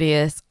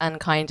Clodius and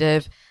playing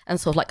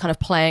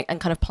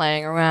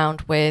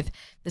around with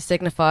the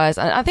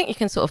signifiers. And I think you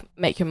can sort of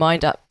make your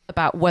mind up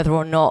about whether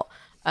or not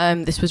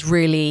this was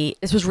really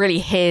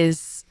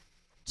his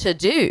to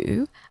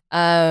do,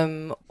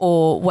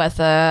 or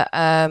whether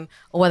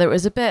it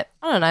was a bit,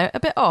 I don't know, a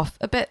bit off,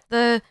 a bit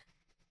the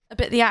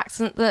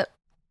accent that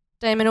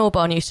Damon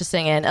Albarn used to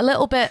sing in, a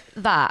little bit.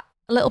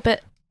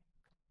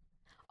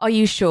 Are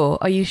you sure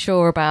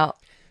about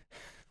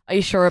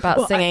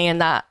singing in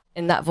that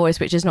voice,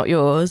 which is not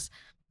yours?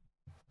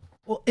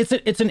 Well,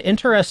 it's an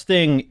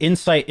interesting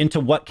insight into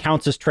what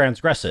counts as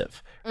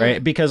transgressive,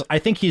 right? Because I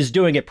think he's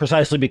doing it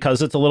precisely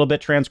because it's a little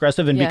bit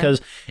transgressive, and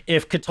because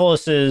if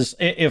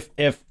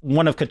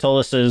one of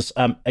Catullus's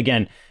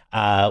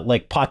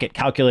like pocket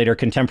calculator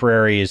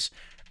contemporaries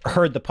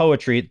heard the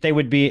poetry, they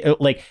would be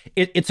like,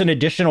 it's an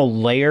additional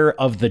layer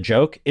of the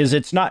joke.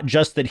 It's not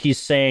just that he's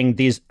saying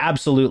these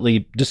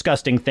absolutely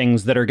disgusting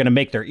things that are going to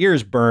make their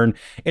ears burn.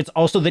 It's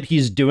also that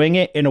he's doing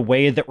it in a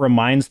way that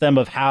reminds them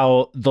of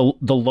how the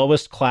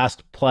lowest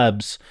classed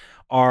plebs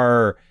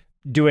are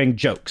doing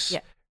jokes. Yeah.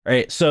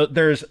 Right. So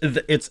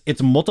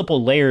it's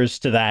multiple layers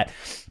to that.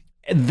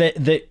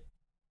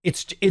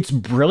 It's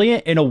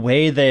brilliant in a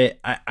way that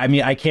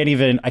I can't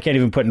even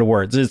put into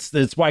words.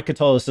 It's why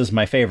Catullus is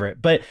my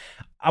favorite. But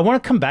I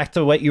want to come back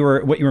to what you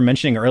were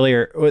mentioning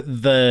earlier,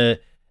 the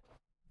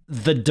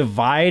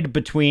divide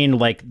between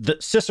like the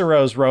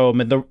Cicero's Rome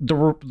and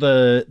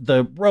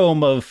the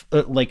Rome of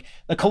like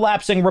the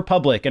collapsing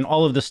republic and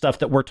all of the stuff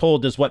that we're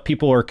told is what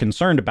people are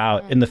concerned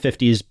about in the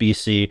 50s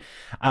BC.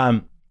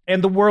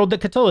 And the world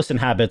that Catullus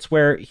inhabits,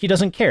 where he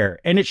doesn't care.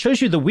 And it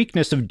shows you the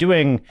weakness of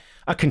doing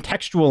a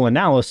contextual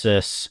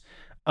analysis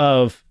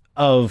of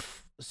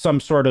some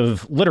sort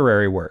of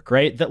literary work,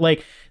 right? That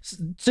like,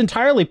 it's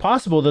entirely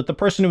possible that the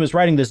person who was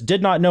writing this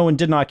did not know and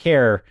did not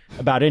care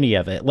about any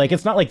of it. Like,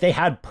 it's not like they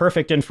had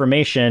perfect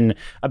information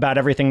about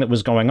everything that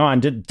was going on.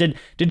 Did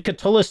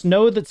Catullus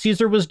know that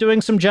Caesar was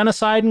doing some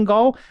genocide in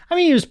Gaul? I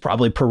mean, he was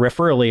probably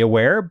peripherally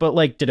aware, but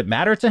like, did it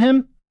matter to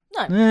him?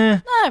 No,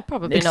 no,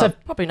 probably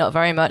not. Probably not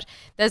very much.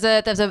 There's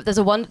a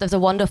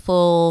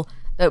wonderful,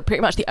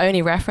 pretty much the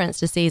only reference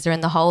to Caesar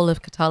in the whole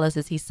of Catullus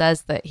is he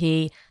says that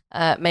he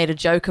made a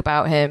joke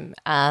about him,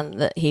 and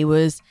that he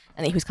was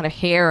kind of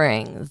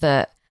hearing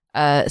that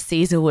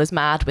Caesar was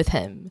mad with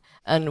him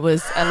and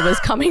was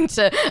coming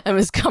to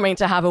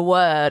have a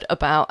word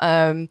about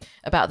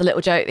the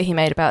little joke that he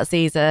made about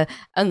Caesar.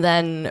 And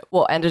then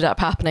what ended up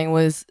happening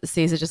was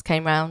Caesar just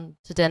came round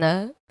to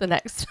dinner the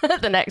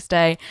next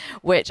day,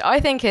 which I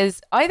think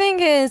is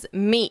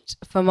meat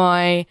for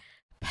my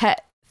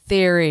pet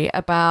theory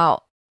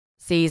about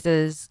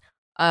Caesar's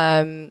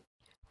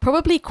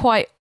probably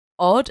quite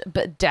odd,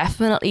 but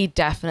definitely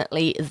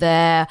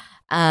there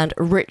and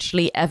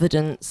richly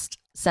evidenced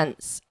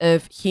sense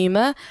of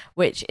humor,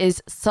 which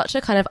is such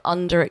a kind of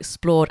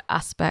underexplored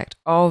aspect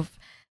of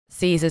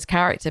Caesar's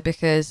character,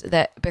 because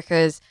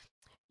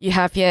you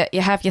have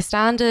your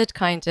standard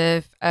kind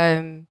of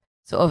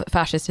sort of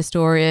fascist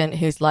historian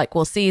who's like,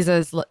 well, Caesar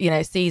is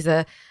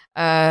the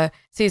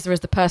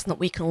person that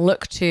we can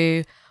look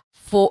to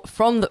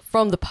from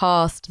the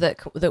past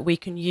that we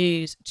can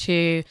use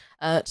to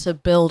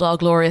build our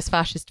glorious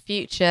fascist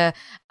future.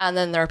 And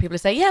then there are people who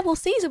say, yeah, well,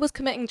 Caesar was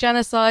committing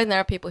genocide, and there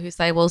are people who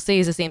say, well,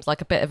 Caesar seems like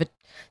a bit of a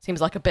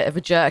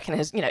jerk in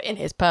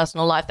his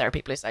personal life. There are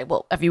people who say,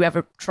 well, have you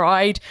ever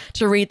tried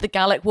to read the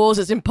Gallic Wars?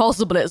 It's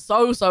impossible. It's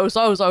so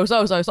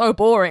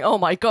boring. Oh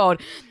my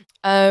god.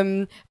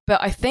 But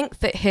I think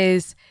that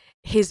his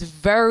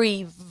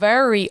very,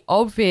 very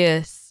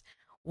obvious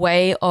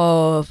way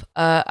of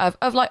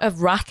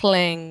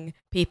rattling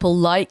people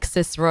like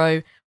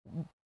Cicero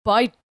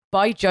by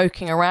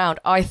joking around.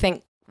 I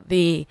think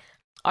the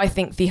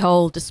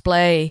whole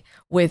display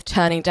with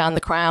turning down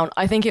the crown,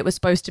 I think it was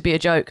supposed to be a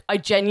joke. I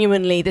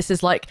genuinely, this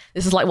is like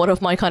one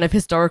of my kind of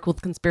historical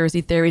conspiracy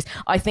theories.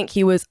 I think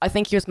he was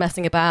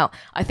messing about.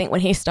 I think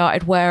when he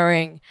started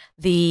wearing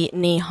the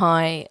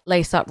knee-high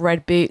lace-up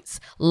red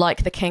boots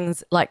like the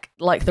kings, like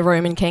the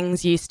Roman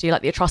kings used to,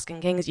 like the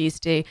Etruscan kings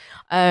used to,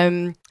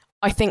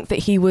 I think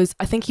he was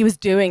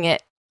doing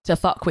it to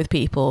fuck with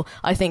people.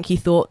 I think he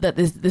thought that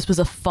this was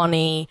a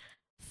funny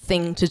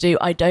thing to do.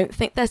 I don't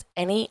think there's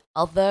any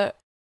other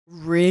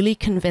really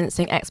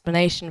convincing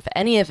explanation for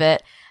any of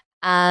it.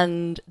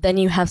 And then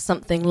you have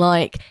something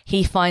like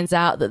he finds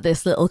out that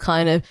this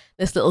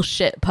little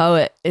shit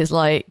poet is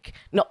like,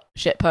 not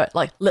shit poet,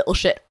 like little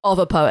shit of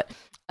a poet,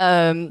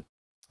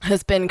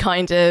 has been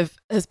kind of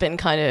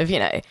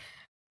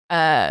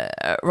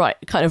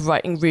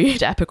writing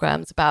rude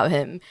epigrams about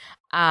him.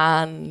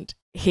 And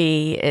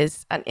he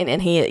is,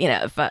 and he, you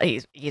know,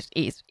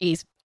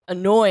 he's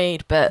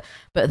annoyed, but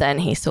then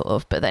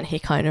he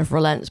kind of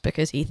relents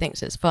because he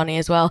thinks it's funny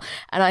as well.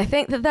 And I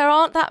think that there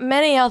aren't that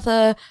many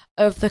other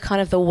of the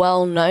kind of the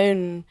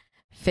well-known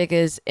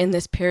figures in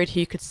this period who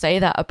you could say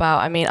that about.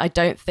 I mean, I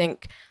don't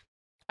think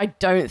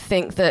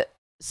that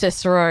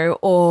Cicero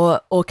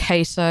or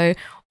Cato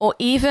or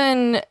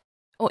even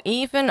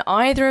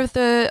either of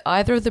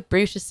the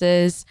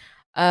Brutuses,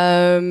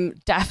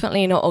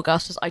 definitely not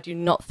Augustus. I do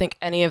not think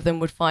any of them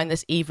would find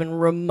this even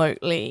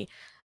remotely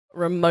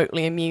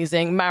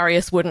amusing.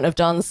 Marius wouldn't have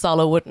done,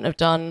 Sulla wouldn't have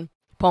done,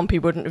 Pompey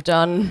wouldn't have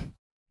done.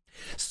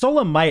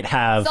 Sulla might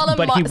have,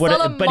 but he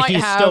would. But he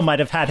still might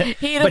have had it.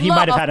 But he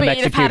might have had him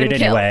executed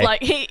anyway.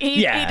 Like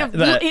he'd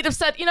have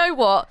said, you know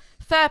what?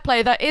 Fair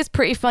play. That is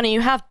pretty funny.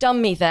 You have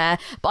done me there,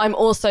 but I'm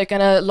also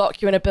gonna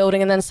lock you in a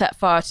building and then set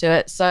fire to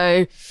it.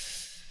 So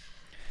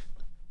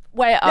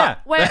weigh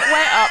up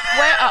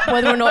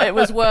whether or not it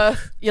was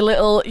worth your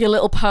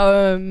little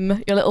poem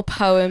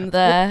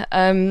there.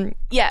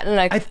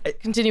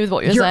 Continue with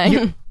what you're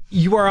saying.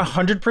 You are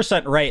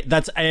 100% right.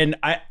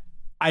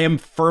 I am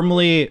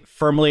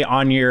firmly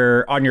on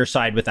your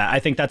side with that. I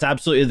think that's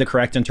absolutely the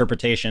correct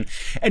interpretation.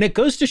 And it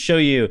goes to show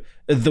you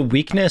the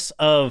weakness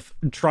of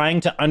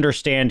trying to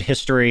understand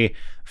history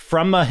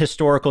from a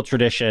historical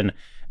tradition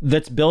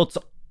that's built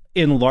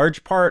in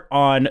large part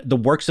on the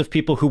works of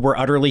people who were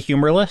utterly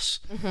humorless.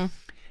 Mm-hmm.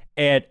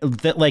 And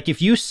that, like,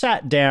 if you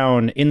sat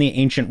down in the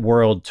ancient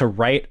world to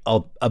write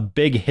a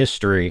big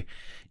history,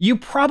 you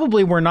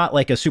probably were not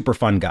like a super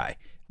fun guy.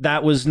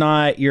 That was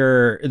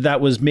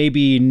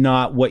maybe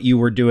not what you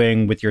were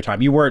doing with your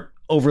time. You weren't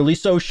overly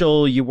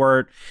social. You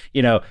weren't,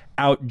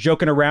 out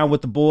joking around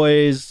with the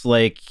boys.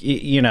 Like,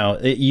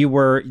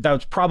 that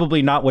was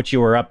probably not what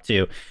you were up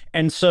to.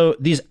 And so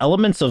these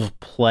elements of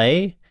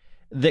play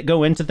that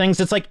go into things,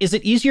 it's like, is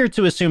it easier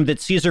to assume that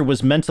Caesar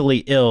was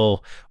mentally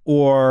ill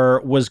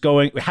or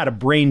had a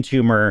brain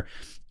tumor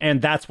and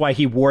that's why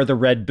he wore the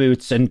red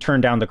boots and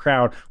turned down the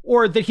crowd,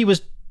 or that he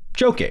was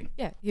joking?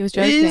 Yeah, he was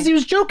joking. He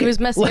was joking. He was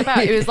messing about.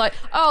 He was like,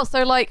 oh,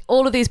 so like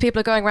all of these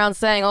people are going around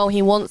saying, oh,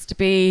 he wants to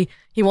be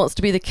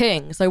the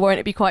king. So won't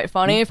it be quite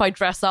funny if I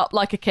dress up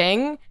like a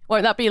king?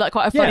 Won't that be like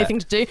quite a funny thing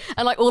to do?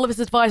 And like all of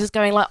his advisors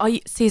going like,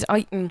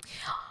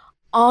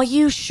 are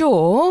you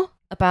sure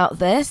about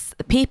this?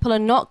 People are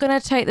not going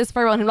to take this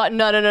very well. And I'm like,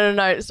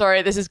 no.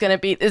 Sorry, this is going to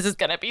be so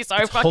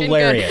fucking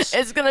hilarious. Good.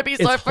 It's going to be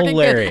so fucking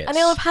good. And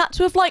they'll have had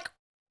to have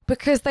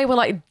because they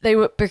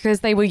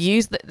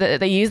used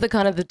the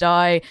kind of the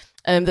dye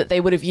that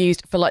they would have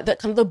used for like that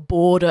kind of the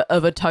border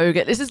of a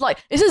toga. This is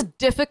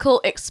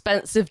difficult,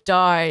 expensive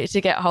dye to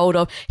get hold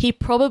of. He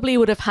probably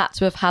would have had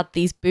to have had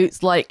these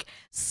boots like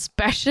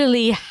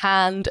specially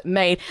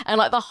handmade, and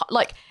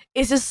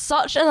this is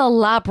such an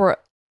elaborate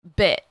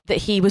bit that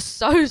he was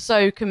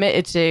so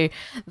committed to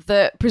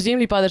that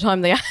presumably by the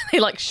time they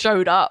like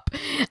showed up,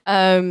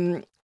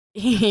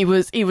 he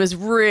was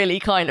really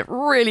kind of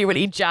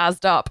really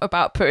jazzed up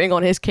about putting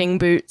on his king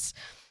boots.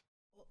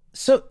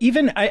 So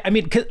even I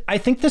mean, 'cause I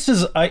think you're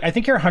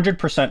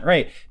 100%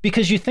 right,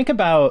 because you think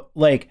about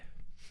like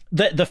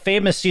the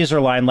famous Caesar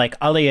line, like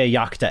alia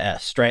jacta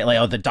est, right? Like,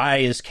 oh, the die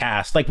is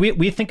cast. Like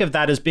we think of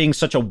that as being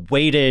such a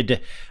weighted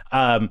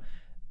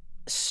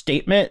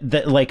statement,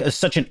 that like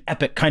such an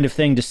epic kind of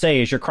thing to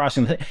say as you're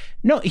crossing the thing.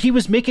 No, he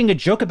was making a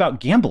joke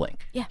about gambling.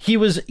 Yeah. He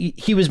was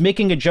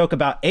making a joke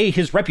about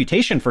his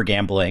reputation for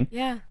gambling.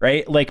 Yeah.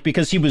 Right? Like,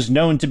 because he was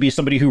known to be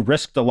somebody who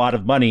risked a lot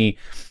of money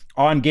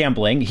on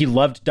gambling. He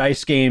loved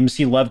dice games.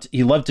 He loved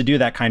to do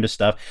that kind of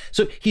stuff.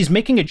 So he's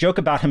making a joke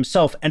about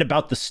himself and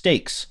about the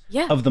stakes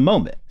of the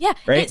moment. Yeah.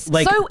 Right?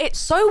 It's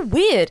so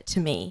weird to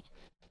me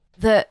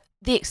that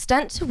the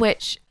extent to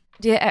which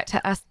Dia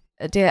acta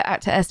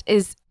est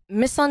is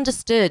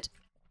misunderstood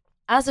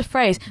as a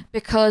phrase,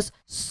 because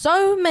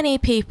so many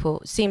people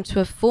seem to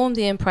have formed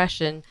the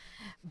impression,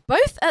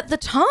 both at the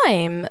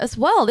time as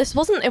well. This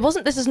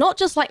is not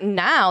just like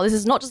now. This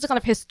is not just a kind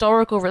of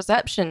historical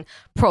reception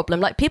problem.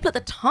 Like, people at the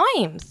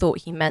time thought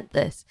he meant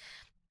this.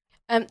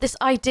 This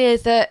idea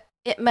that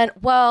it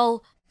meant,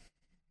 well,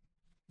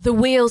 the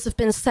wheels have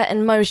been set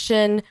in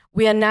motion.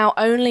 We are now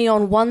only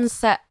on one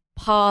set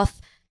path.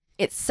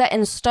 It's set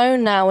in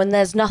stone now, and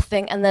there's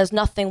nothing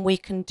we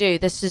can do.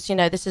 This is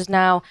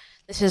now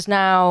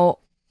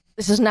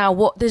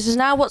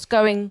what's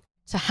going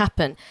to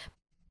happen.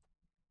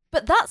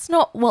 But that's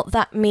not what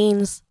that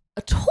means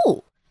at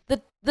all.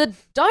 The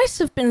dice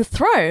have been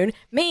thrown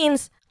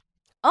means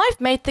I've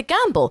made the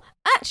gamble.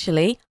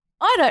 Actually,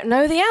 I don't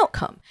know the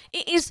outcome.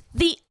 It is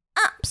the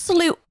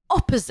absolute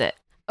opposite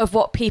of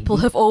what people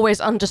have always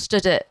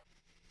understood it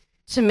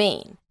to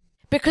mean.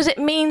 Because it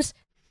means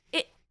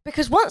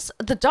because once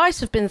the dice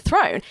have been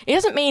thrown, it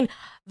doesn't mean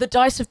the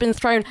dice have been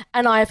thrown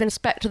and I have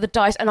inspected the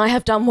dice and I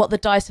have done what the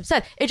dice have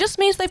said. It just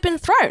means they've been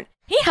thrown.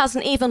 He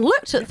hasn't even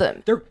looked at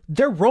them.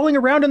 They're rolling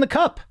around in the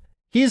cup.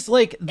 He's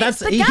like,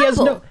 he has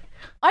no.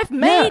 I've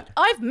made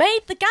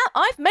the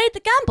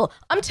gamble.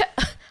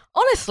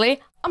 Honestly,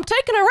 I'm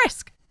taking a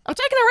risk. I'm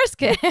taking a risk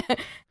here.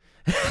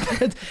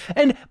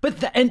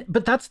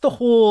 But that's the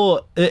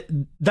whole.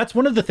 That's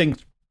one of the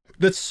things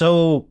that's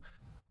so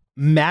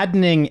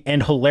maddening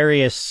and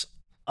hilarious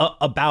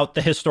about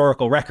the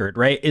historical record,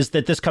 right? Is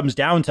that this comes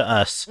down to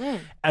us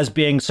as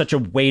being such a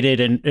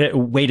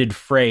weighted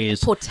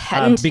phrase,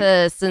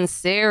 portentous and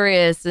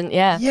serious,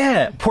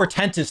 and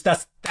portentous.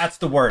 That's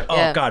the word.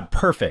 Oh God,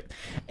 perfect.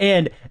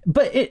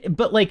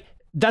 But like.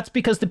 That's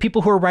because the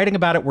people who are writing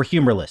about it were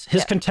humorless.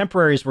 His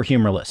contemporaries were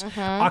humorless.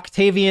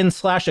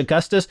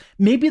 Octavian/Augustus,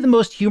 maybe the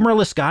most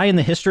humorless guy in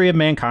the history of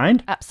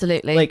mankind.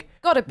 Absolutely. Like,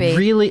 gotta be.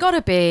 Really?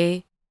 Gotta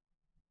be.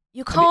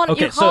 You can't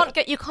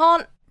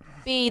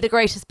be the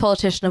greatest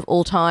politician of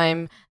all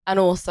time and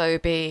also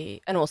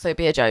be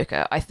a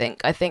joker. I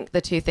think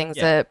the two things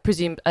are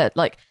presumed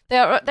like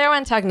they're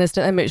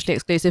antagonistic and mutually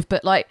exclusive,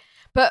 but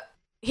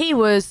he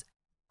was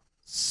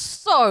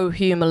so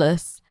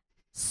humorless.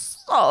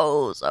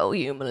 So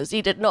humorless.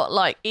 He did not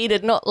like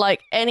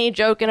any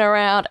joking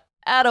around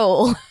at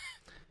all.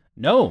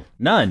 No,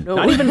 none.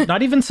 No.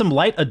 Not even some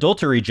light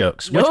adultery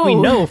jokes, which we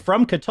know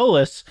from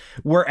Catullus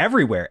were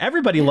everywhere.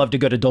 Everybody loved a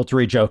good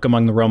adultery joke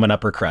among the Roman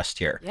upper crust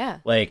here. Yeah.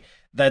 Like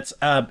that's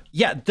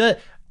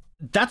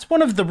that's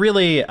one of the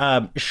really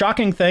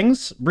shocking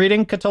things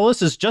reading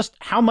Catullus is just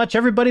how much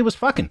everybody was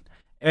fucking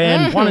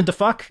and wanted to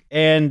fuck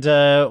and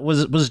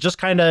was just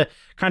kind of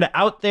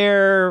out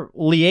there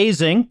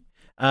liaising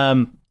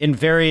in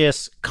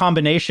various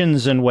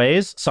combinations and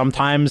ways,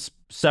 sometimes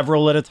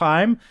several at a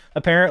time,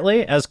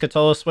 apparently, as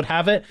Catullus would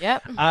have it.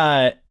 Yep.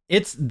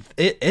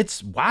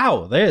 It's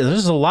wow.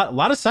 There's a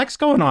lot of sex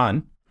going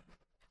on.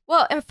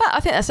 Well, in fact, I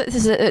think this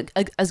is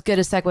as good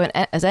a segue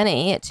as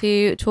any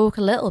to talk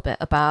a little bit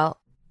about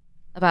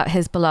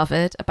his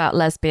beloved, about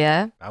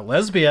Lesbia. About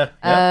Lesbia.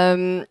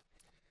 Yep.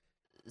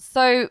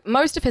 So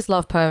most of his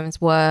love poems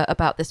were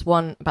about this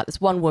one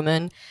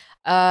woman.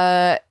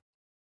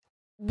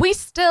 We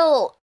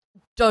still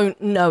don't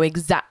know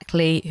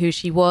exactly who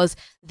she was.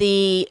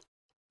 The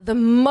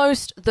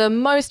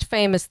most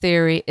famous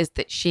theory is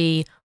that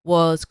she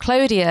was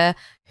Clodia,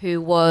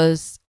 who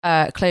was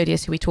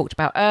Clodius, who we talked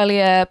about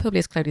earlier,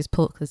 Publius Clodius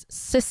Pulchre's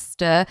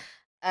sister,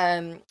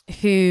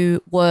 she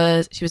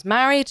was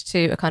married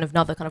to a kind of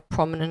another kind of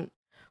prominent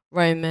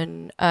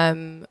Roman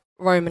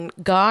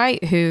guy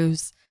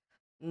whose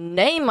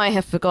name I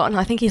have forgotten.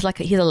 I think he's a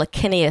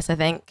Licinius, I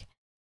think.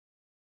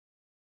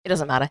 It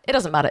doesn't matter. It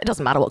doesn't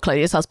matter what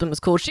Clodius' husband was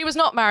called. She was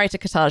not married to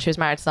Catullus. She was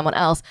married to someone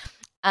else.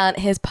 And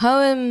his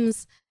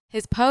poems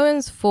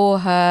for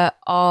her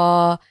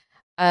are,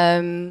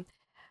 sort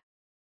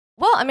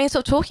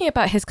of talking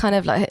about his kind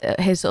of like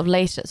his sort of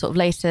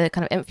later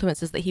kind of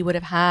influences that he would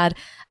have had.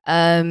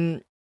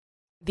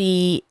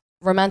 The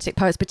Romantic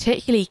poets,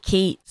 particularly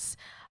Keats,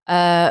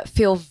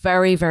 feel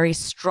very, very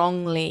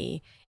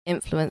strongly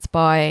influenced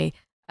by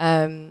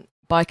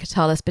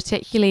Catullus,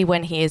 particularly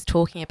when he is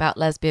talking about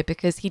Lesbia,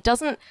 because he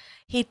doesn't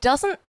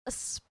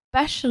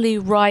especially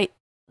write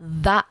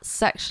that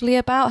sexually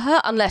about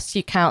her, unless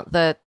you count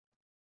the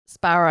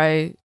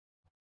sparrow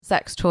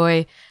sex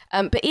toy.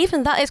 But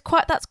even that is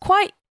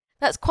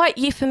that's quite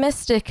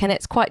euphemistic, and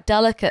it's quite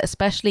delicate,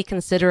 especially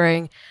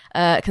considering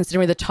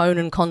the tone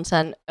and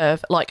content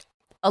of like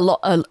a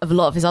lot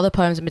of his other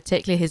poems, and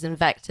particularly his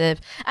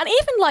invective, and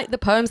even like the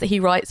poems that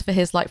he writes for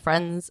his like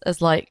friends as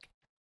like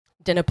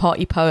dinner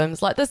party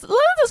poems. Like there's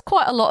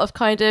quite a lot of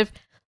kind of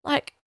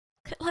like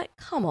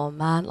come on,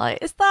 man,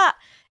 like was that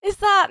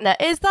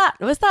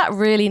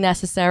really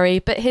necessary?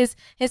 But his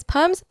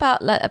poems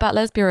about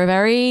Lesbia are a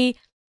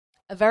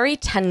very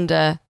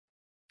tender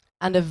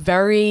and a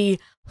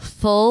very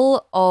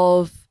full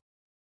of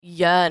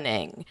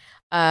yearning.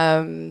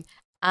 And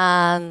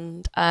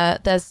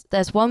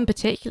there's one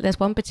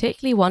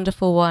particularly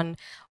wonderful one,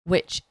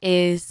 which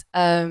is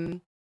a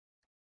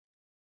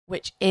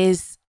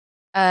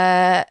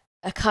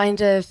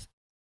kind of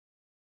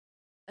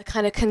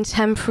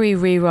contemporary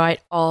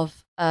rewrite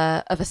of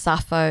a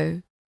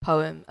Sappho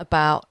poem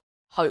about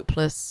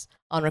hopeless,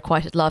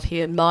 unrequited love.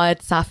 He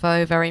admired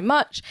Sappho very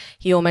much.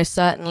 He almost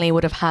certainly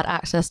would have had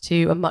access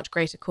to a much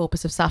greater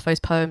corpus of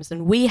Sappho's poems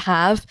than we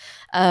have.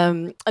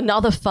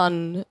 Another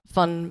fun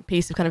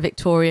piece of kind of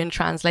Victorian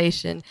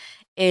translation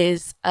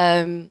is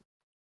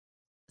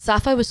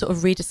Sappho was sort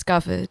of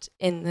rediscovered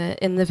in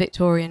the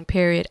Victorian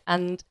period,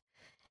 and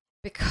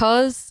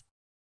because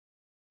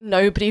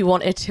nobody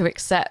wanted to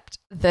accept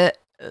that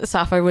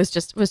Sappho was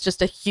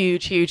just a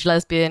huge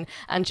lesbian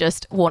and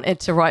just wanted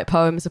to write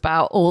poems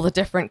about all the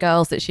different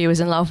girls that she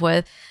was in love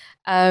with,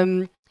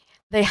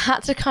 they had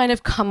to kind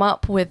of come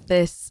up with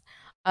this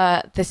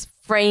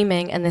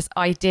framing and this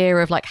idea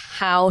of like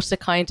how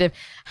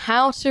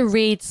to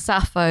read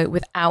Sappho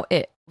without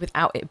it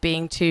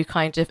being too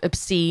kind of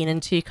obscene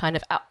and too kind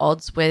of at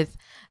odds with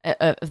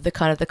the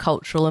kind of the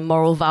cultural and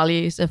moral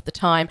values of the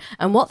time.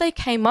 And what they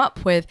came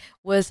up with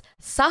was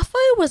Sappho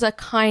was a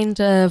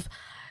kind of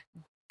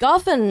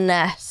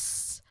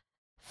governess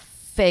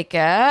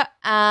figure,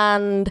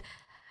 and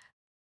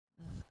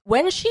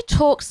when she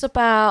talks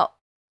about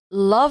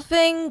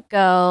loving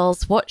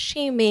girls, what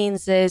she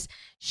means is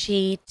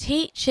she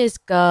teaches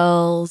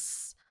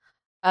girls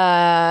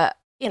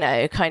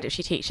kind of,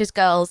 she teaches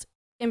girls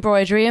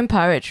embroidery and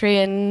poetry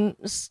and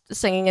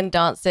singing and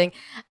dancing,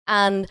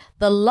 and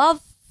the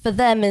love for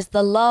them is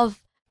the love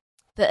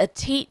that a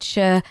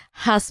teacher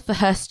has for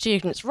her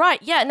students. Right,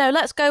 yeah, no,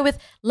 let's go with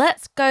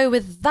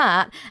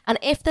that. And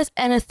if there's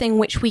anything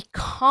which we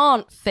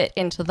can't fit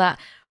into that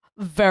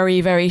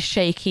very, very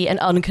shaky and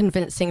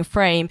unconvincing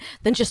frame,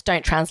 then just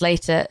don't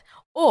translate it.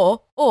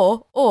 Or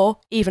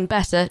even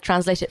better,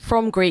 translate it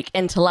from Greek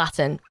into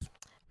Latin.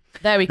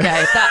 There we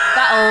go.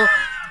 That'll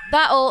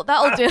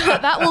do.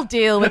 That will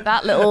deal with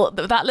that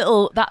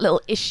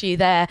little issue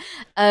there.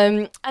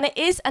 And it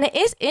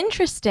is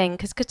interesting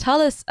because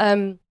Catullus.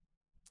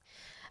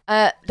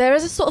 There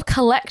is a sort of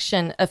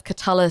collection of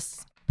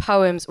Catullus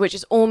poems, which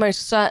is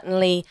almost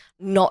certainly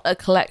not a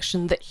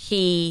collection that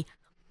he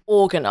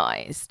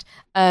organized.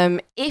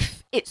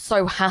 If it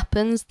so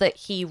happens that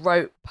he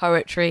wrote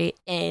poetry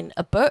in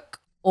a book,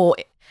 or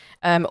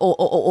a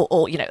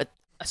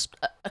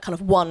kind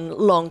of one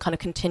long kind of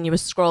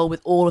continuous scroll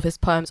with all of his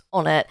poems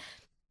on it,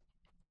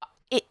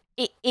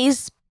 it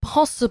is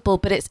possible,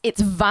 but it's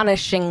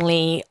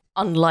vanishingly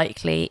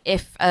unlikely.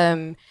 If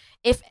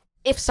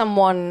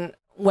someone,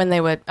 when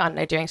they were, I don't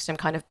know, doing some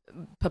kind of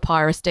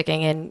papyrus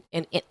digging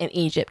in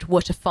Egypt,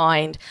 were to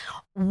find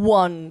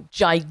one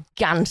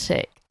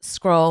gigantic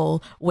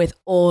scroll with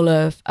all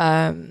of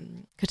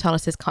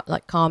Catullus's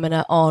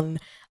Carmina on,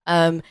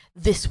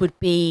 this would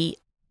be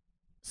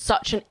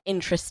such an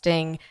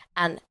interesting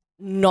and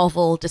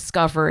novel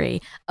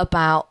discovery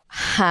about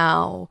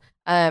how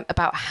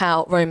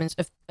Romans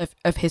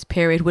of his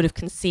period would have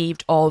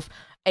conceived of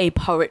a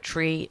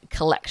poetry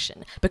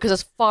collection, because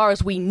as far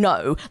as we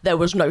know, there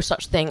was no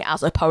such thing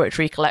as a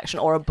poetry collection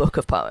or a book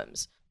of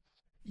poems.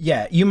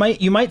 Yeah, you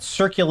might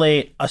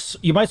circulate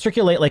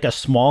like a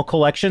small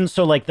collection.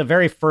 So like the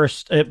very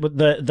first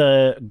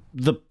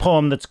the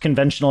poem that's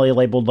conventionally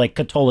labeled like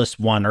Catullus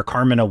 1 or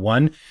Carmina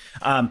 1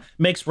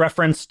 makes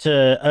reference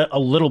to a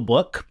little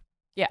book.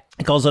 Yeah,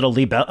 he calls it a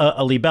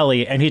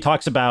libelli, and he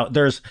talks about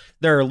there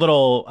are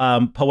little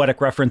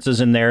poetic references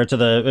in there to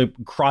the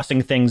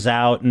crossing things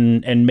out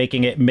and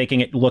making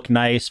it look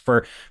nice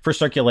for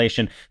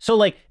circulation. So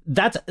like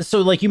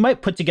you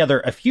might put together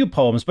a few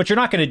poems, but you're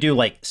not going to do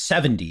like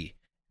 70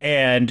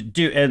 and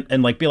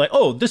like be like,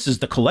 oh, this is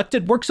the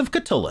collected works of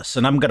Catullus,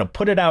 and I'm going to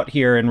put it out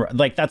here, and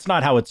like that's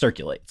not how it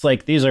circulates.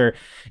 Like these are,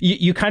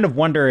 you kind of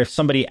wonder if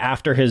somebody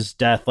after his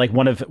death, like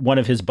one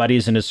of his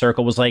buddies in his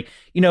circle was like,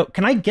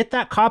 can I get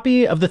that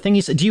copy of the thing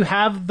he said? Do you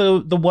have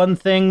the one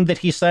thing that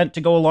he sent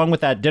to go along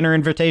with that dinner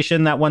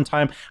invitation that one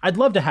time? I'd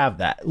love to have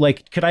that.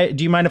 Like,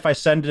 do you mind if I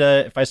send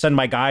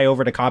my guy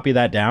over to copy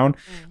that down?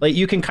 Like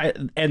you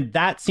can and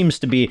that seems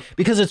to be,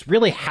 because it's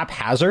really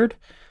haphazard.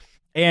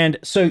 And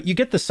so you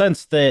get the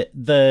sense that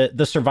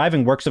the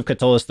surviving works of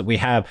Catullus that we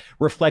have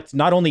reflect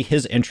not only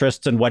his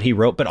interests and what he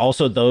wrote, but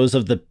also those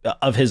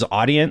of his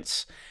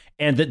audience,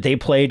 and that they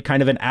played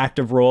kind of an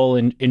active role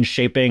in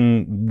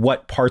shaping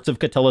what parts of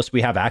Catullus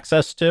we have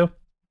access to.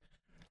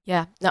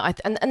 Yeah, no,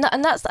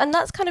 that's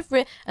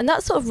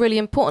sort of really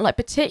important. Like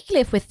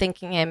particularly if we're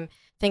thinking of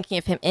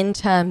him in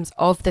terms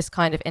of this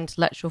kind of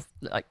intellectual,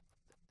 like,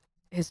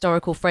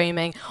 historical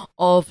framing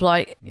of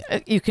like,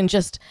 you can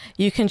just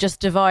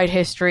divide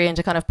history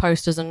into kind of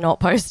posters and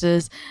not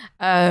posters,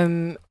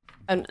 and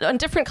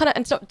different kind of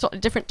and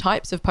different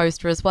types of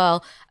poster as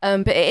well.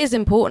 But it is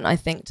important, I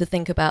think, to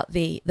think about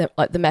the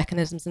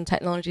mechanisms and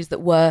technologies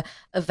that were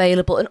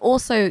available, and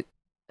also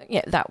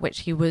that which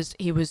he was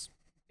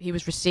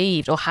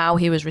received, or how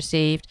he was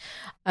received.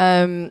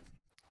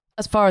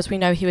 As far as we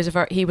know, he was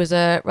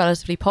a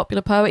relatively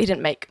popular poet. He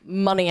didn't make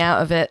money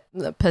out of it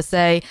per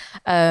se,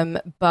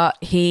 but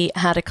he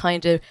had a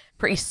kind of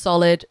pretty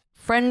solid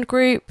friend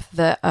group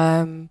that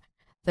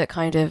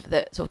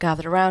sort of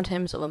gathered around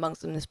him. Sort of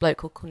amongst them, this bloke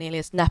called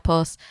Cornelius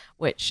Nepos,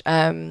 which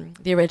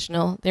the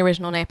original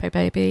Nepo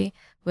baby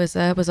was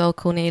old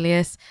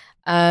Cornelius.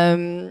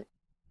 There's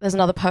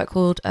another poet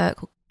called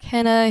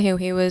Cinna, who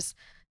he was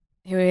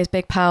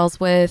big pals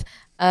with.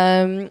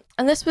 And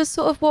this was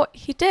sort of what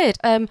he did.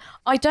 I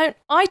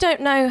don't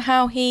know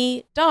how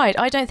he died.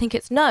 I don't think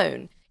it's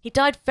known. He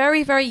died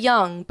very, very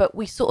young, but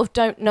we sort of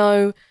don't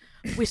know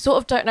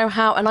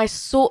how. And I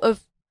sort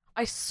of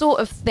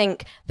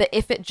think that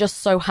if it just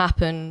so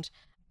happened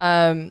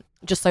that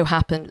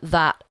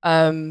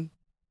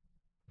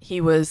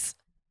he was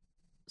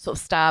sort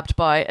of stabbed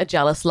by a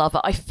jealous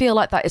lover, I feel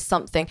like that is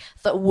something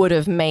that would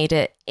have made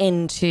it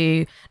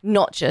into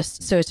not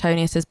just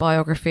Suetonius's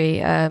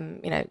biography,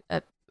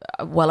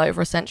 well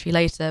over a century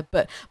later,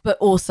 but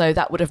also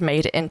that would have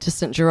made it into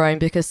St. Jerome,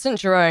 because St.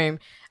 Jerome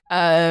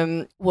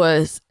had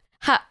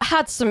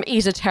some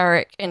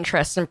esoteric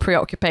interests and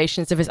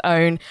preoccupations of his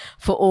own.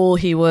 For all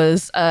he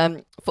was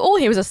a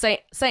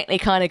saintly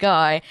kind of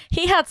guy,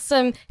 he had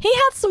some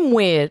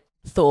weird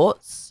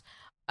thoughts.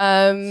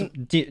 Jerome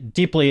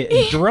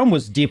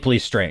was deeply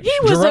strange. He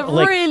was a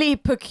really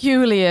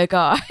peculiar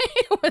guy.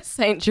 Was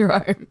St.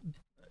 Jerome.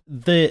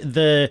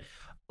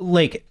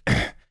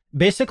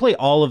 Basically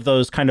all of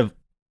those kind of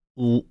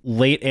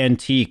late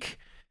antique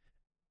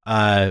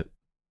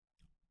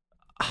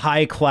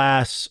high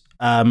class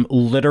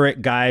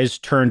literate guys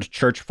turned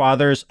church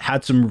fathers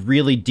had some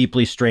really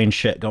deeply strange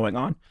shit going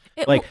on.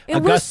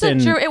 Augustine.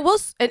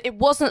 It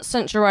wasn't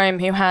Saint Jerome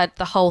who had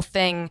the whole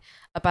thing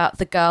about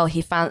the girl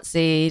he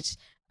fancied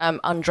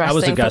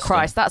undressing for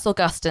Christ. That's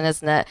Augustine,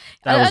 isn't it?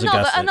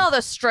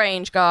 Another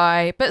strange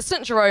guy, but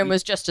Saint Jerome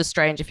was just as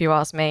strange, if you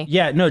ask me.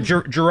 Yeah, no,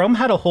 Jerome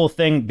had a whole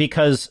thing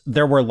because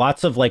there were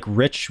lots of like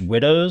rich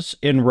widows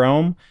in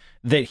Rome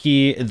that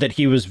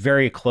he was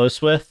very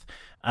close with.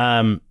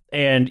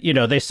 And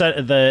they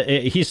said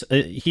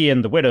he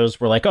and the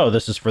widows were like, oh,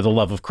 this is for the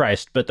love of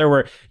Christ. But there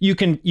were you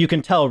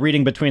can tell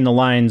reading between the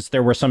lines,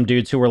 there were some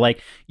dudes who were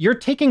like, you're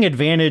taking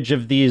advantage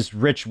of these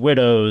rich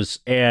widows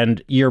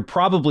and you're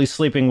probably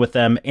sleeping with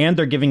them and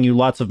they're giving you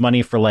lots of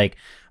money for like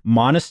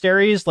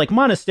monasteries. Like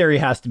monastery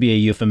has to be a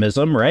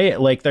euphemism, right?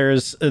 Like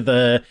there's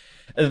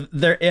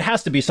it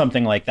has to be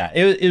something like that.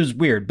 It was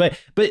weird, but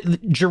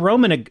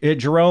Jerome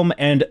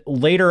and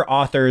later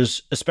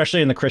authors,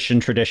 especially in the Christian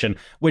tradition,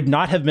 would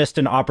not have missed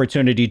an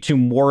opportunity to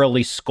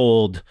morally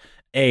scold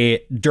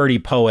a dirty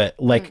poet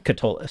like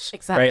Catullus.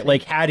 Exactly. Right?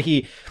 Like had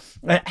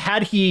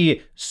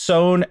he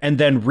sown and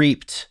then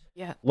reaped,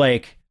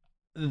 like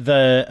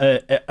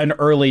an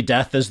early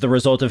death as the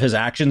result of his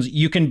actions,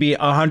 you can be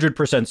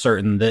 100%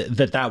 certain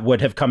that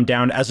would have come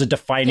down as a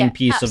defining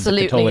piece of the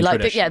Catullan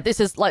tradition. This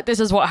is what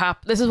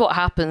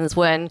happens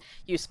when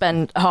you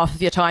spend half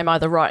of your time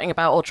either writing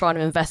about or trying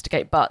to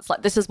investigate butts.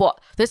 Like this is what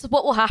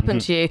will happen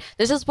to you.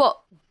 This is what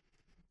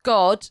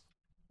God,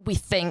 we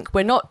think,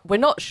 we're not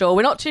sure,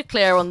 we're not too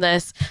clear on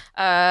this.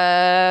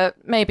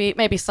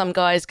 Maybe some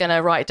guy's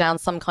gonna write down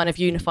some kind of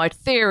unified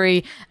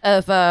theory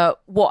of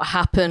what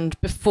happened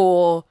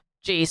before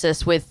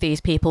Jesus with these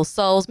people's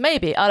souls.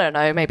 Maybe, I don't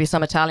know, maybe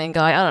some Italian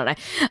guy, I don't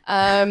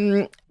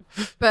know.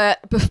 But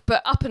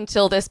up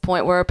until this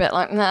point, we're a bit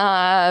like,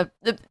 nah,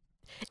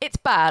 it's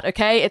bad,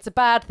 okay? It's a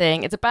bad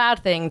thing. It's a bad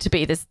thing to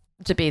be this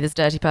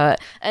dirty poet.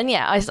 And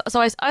yeah,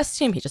 I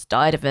assume he just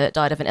died of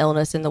an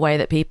illness in the way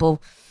that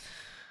people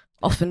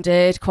often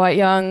did, quite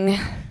young.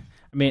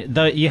 I mean,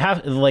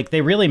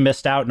 they really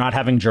missed out not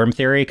having germ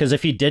theory, because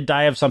if he did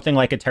die of something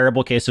like a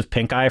terrible case of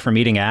pink eye from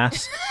eating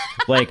ass,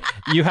 like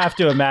you have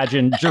to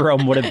imagine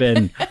Jerome would have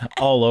been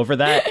all over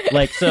that.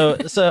 Like, so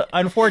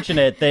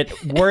unfortunate that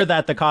were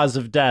that the cause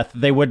of death,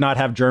 they would not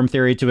have germ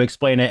theory to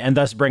explain it and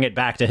thus bring it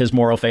back to his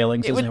moral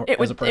failings as a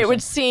person. It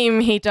would seem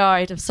he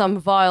died of some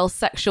vile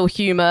sexual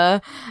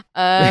humor.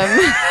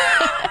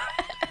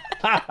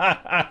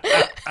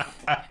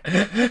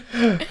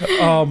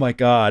 Oh my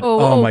god!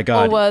 Oh my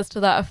god! Or words to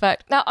that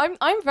effect. Now, I'm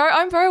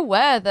very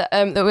aware that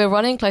that we're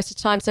running close to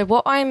time. So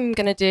what I'm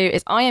going to do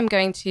is I am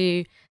going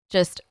to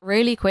just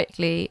really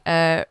quickly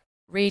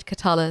read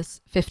Catullus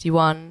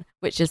 51,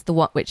 which is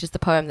the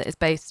poem that is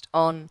based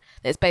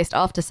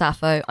after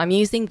Sappho. I'm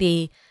using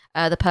the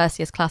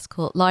Perseus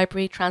Classical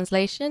Library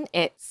translation.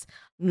 It's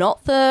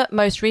not the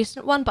most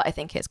recent one, but I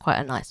think it's quite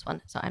a nice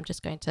one. So I'm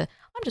just going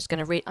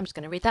to read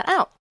that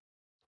out.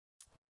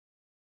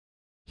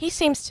 He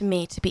seems to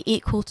me to be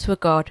equal to a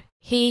god,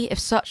 he, if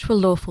such were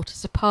lawful to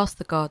surpass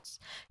the gods,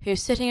 who,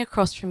 sitting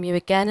across from you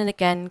again and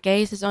again,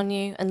 gazes on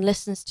you and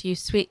listens to you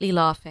sweetly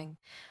laughing,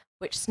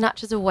 which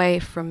snatches away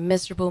from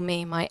miserable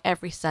me my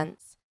every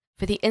sense.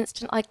 For the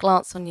instant I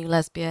glance on you,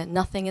 Lesbia,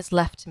 nothing is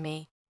left to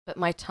me, but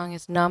my tongue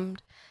is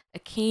numbed, a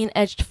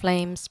keen-edged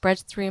flame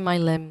spreads through my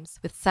limbs,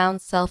 with sound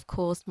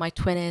self-caused my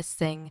twin ears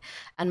sing,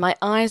 and my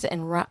eyes are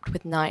enwrapped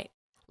with night.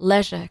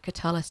 Leisure,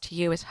 Catullus, to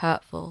you is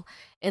hurtful.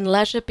 In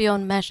leisure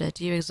beyond measure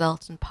do you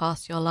exult and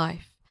pass your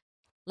life.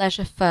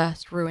 Leisure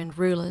first ruined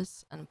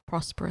rulers and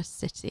prosperous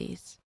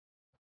cities.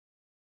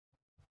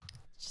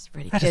 It's just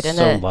really that good, is isn't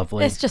so it?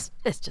 lovely. That's just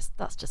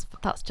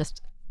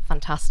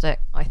fantastic,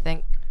 I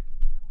think.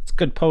 It's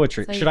good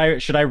poetry. So,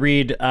 should I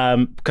read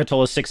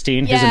Catullus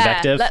 16, his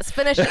invective? Let's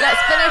finish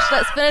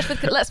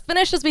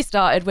as we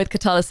started with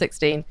Catullus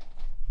 16.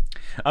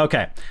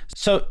 Okay,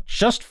 so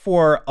just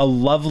for a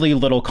lovely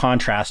little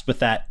contrast with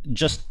that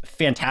just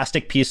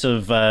fantastic piece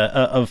of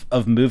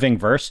moving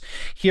verse,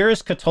 here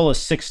is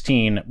Catullus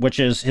 16,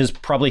 which is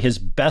probably his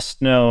best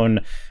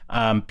known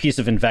piece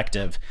of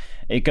invective.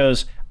 It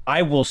goes,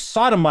 I will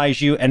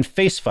sodomize you and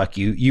face fuck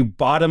you, you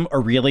bottom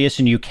Aurelius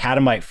and you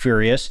catamite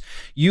furious,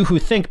 you who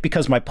think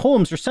because my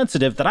poems are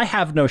sensitive that I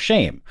have no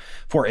shame.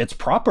 For it's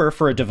proper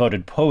for a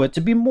devoted poet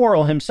to be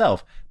moral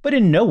himself, but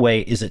in no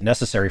way is it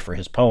necessary for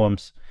his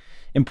poems.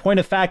 In point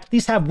of fact,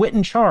 these have wit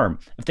and charm,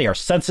 if they are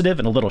sensitive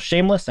and a little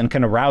shameless and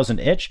can arouse an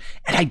itch,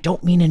 and I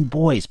don't mean in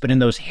boys, but in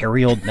those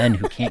hairy old men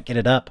who can't get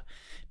it up.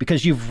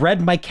 Because you've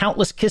read my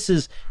countless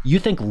kisses, you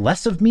think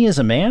less of me as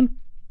a man?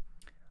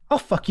 I'll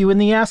fuck you in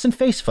the ass and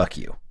face fuck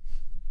you.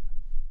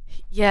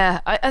 Yeah,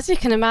 as you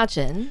can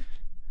imagine,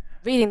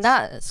 reading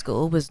that at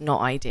school was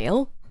not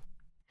ideal.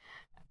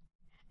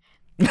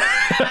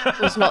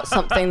 It was not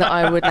something that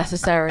I would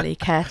necessarily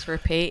care to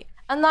repeat.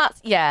 And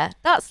that's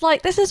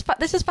like, this is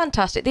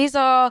fantastic. These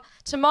are,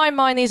 to my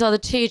mind, the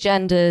two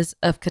genders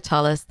of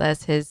Catullus.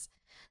 There's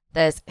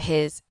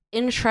his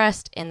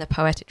interest in the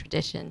poetic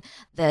tradition.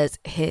 There's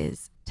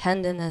his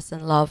tenderness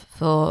and love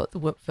for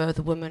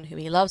the woman who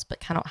he loves but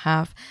cannot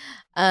have.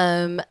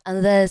 And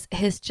there's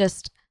his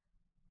just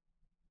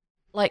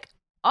like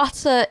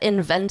utter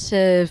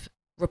inventive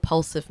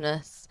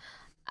repulsiveness.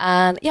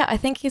 And yeah, I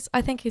think he's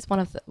one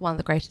of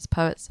the greatest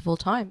poets of all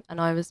time. And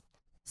I was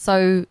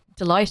so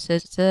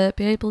delighted to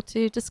be able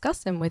to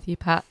discuss him with you,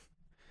 Pat.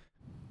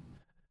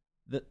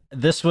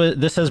 This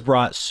has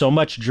brought so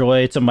much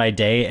joy to my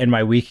day and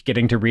my week,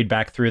 getting to read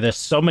back through this.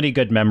 So many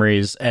good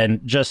memories,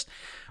 and just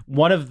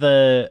one of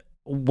the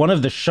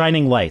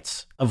shining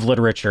lights of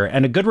literature,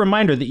 and a good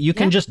reminder that you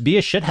can just be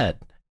a shithead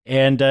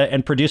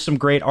and produce some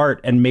great art,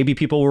 and maybe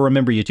people will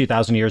remember you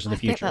 2,000 years in the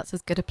future. I think that's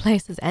as good a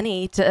place as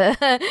any to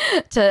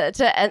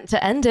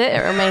end it.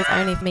 It remains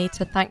only for me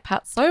to thank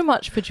Pat so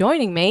much for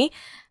joining me.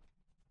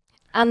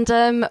 And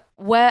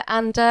where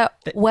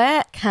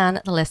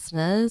can the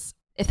listeners,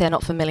 if they're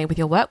not familiar with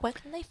your work, where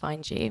can they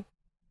find you?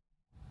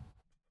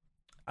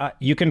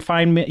 You can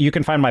find me. You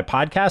can find my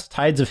podcast,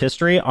 Tides of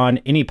History, on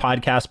any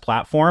podcast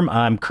platform.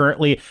 I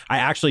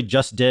actually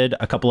just did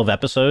a couple of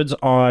episodes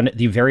on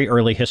the very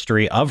early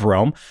history of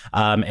Rome,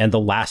 and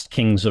the last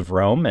kings of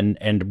Rome,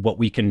 and what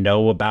we can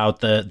know about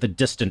the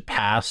distant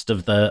past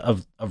of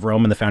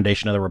Rome and the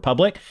foundation of the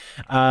Republic.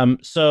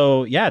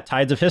 So yeah,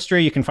 Tides of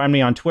History. You can find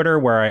me on Twitter,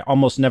 where I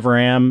almost never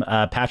am,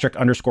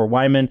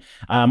 Patrick_Wyman,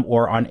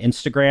 or on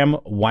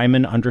Instagram,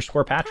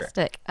 Wyman_Patrick.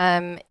 Fantastic.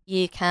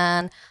 You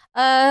can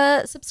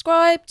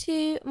subscribe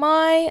to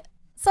my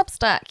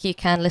Substack. You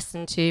can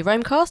listen to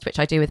Romecast, which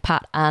I do with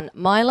Pat and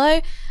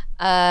Milo.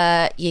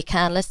 You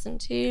can listen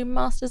to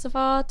Masters of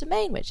Our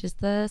Domain, which is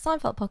the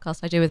Seinfeld podcast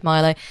I do with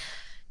Milo.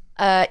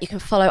 You can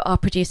follow our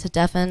producer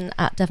Devon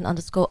at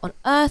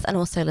Devon_on_Earth, and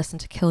also listen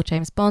to Kill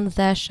James Bond,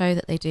 their show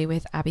that they do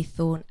with Abby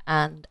Thorne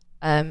and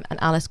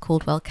Alice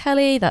Caldwell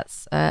Kelly.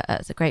 That's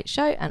a great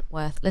show and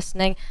worth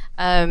listening.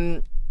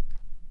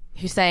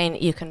 Hussein,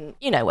 you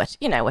know where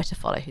to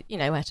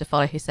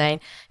follow Hussein,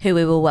 who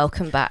we will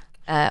welcome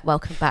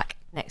back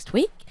next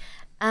week.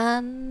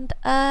 And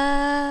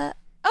and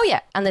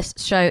this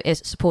show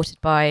is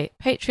supported by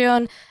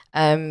Patreon,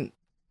 $5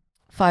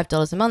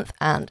 a month,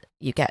 and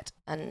you get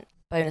a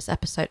bonus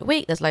episode a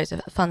week. There's loads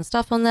of fun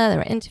stuff on there. There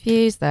are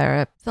interviews,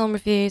 there are film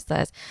reviews,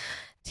 there's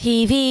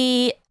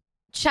TV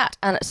chat,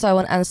 and so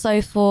on and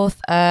so forth.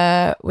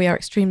 We are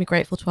extremely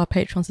grateful to our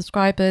Patreon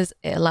subscribers.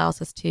 It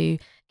allows us to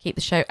keep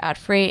the show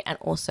ad-free and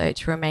also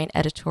to remain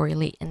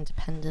editorially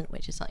independent,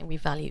 which is something we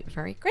value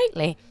very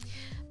greatly.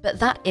 But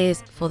that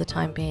is, for the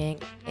time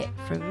being, it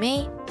from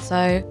me.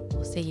 So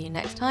we'll see you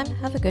next time.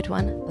 Have a good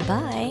one.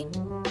 Bye-bye.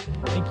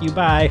 Thank you.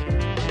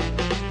 Bye.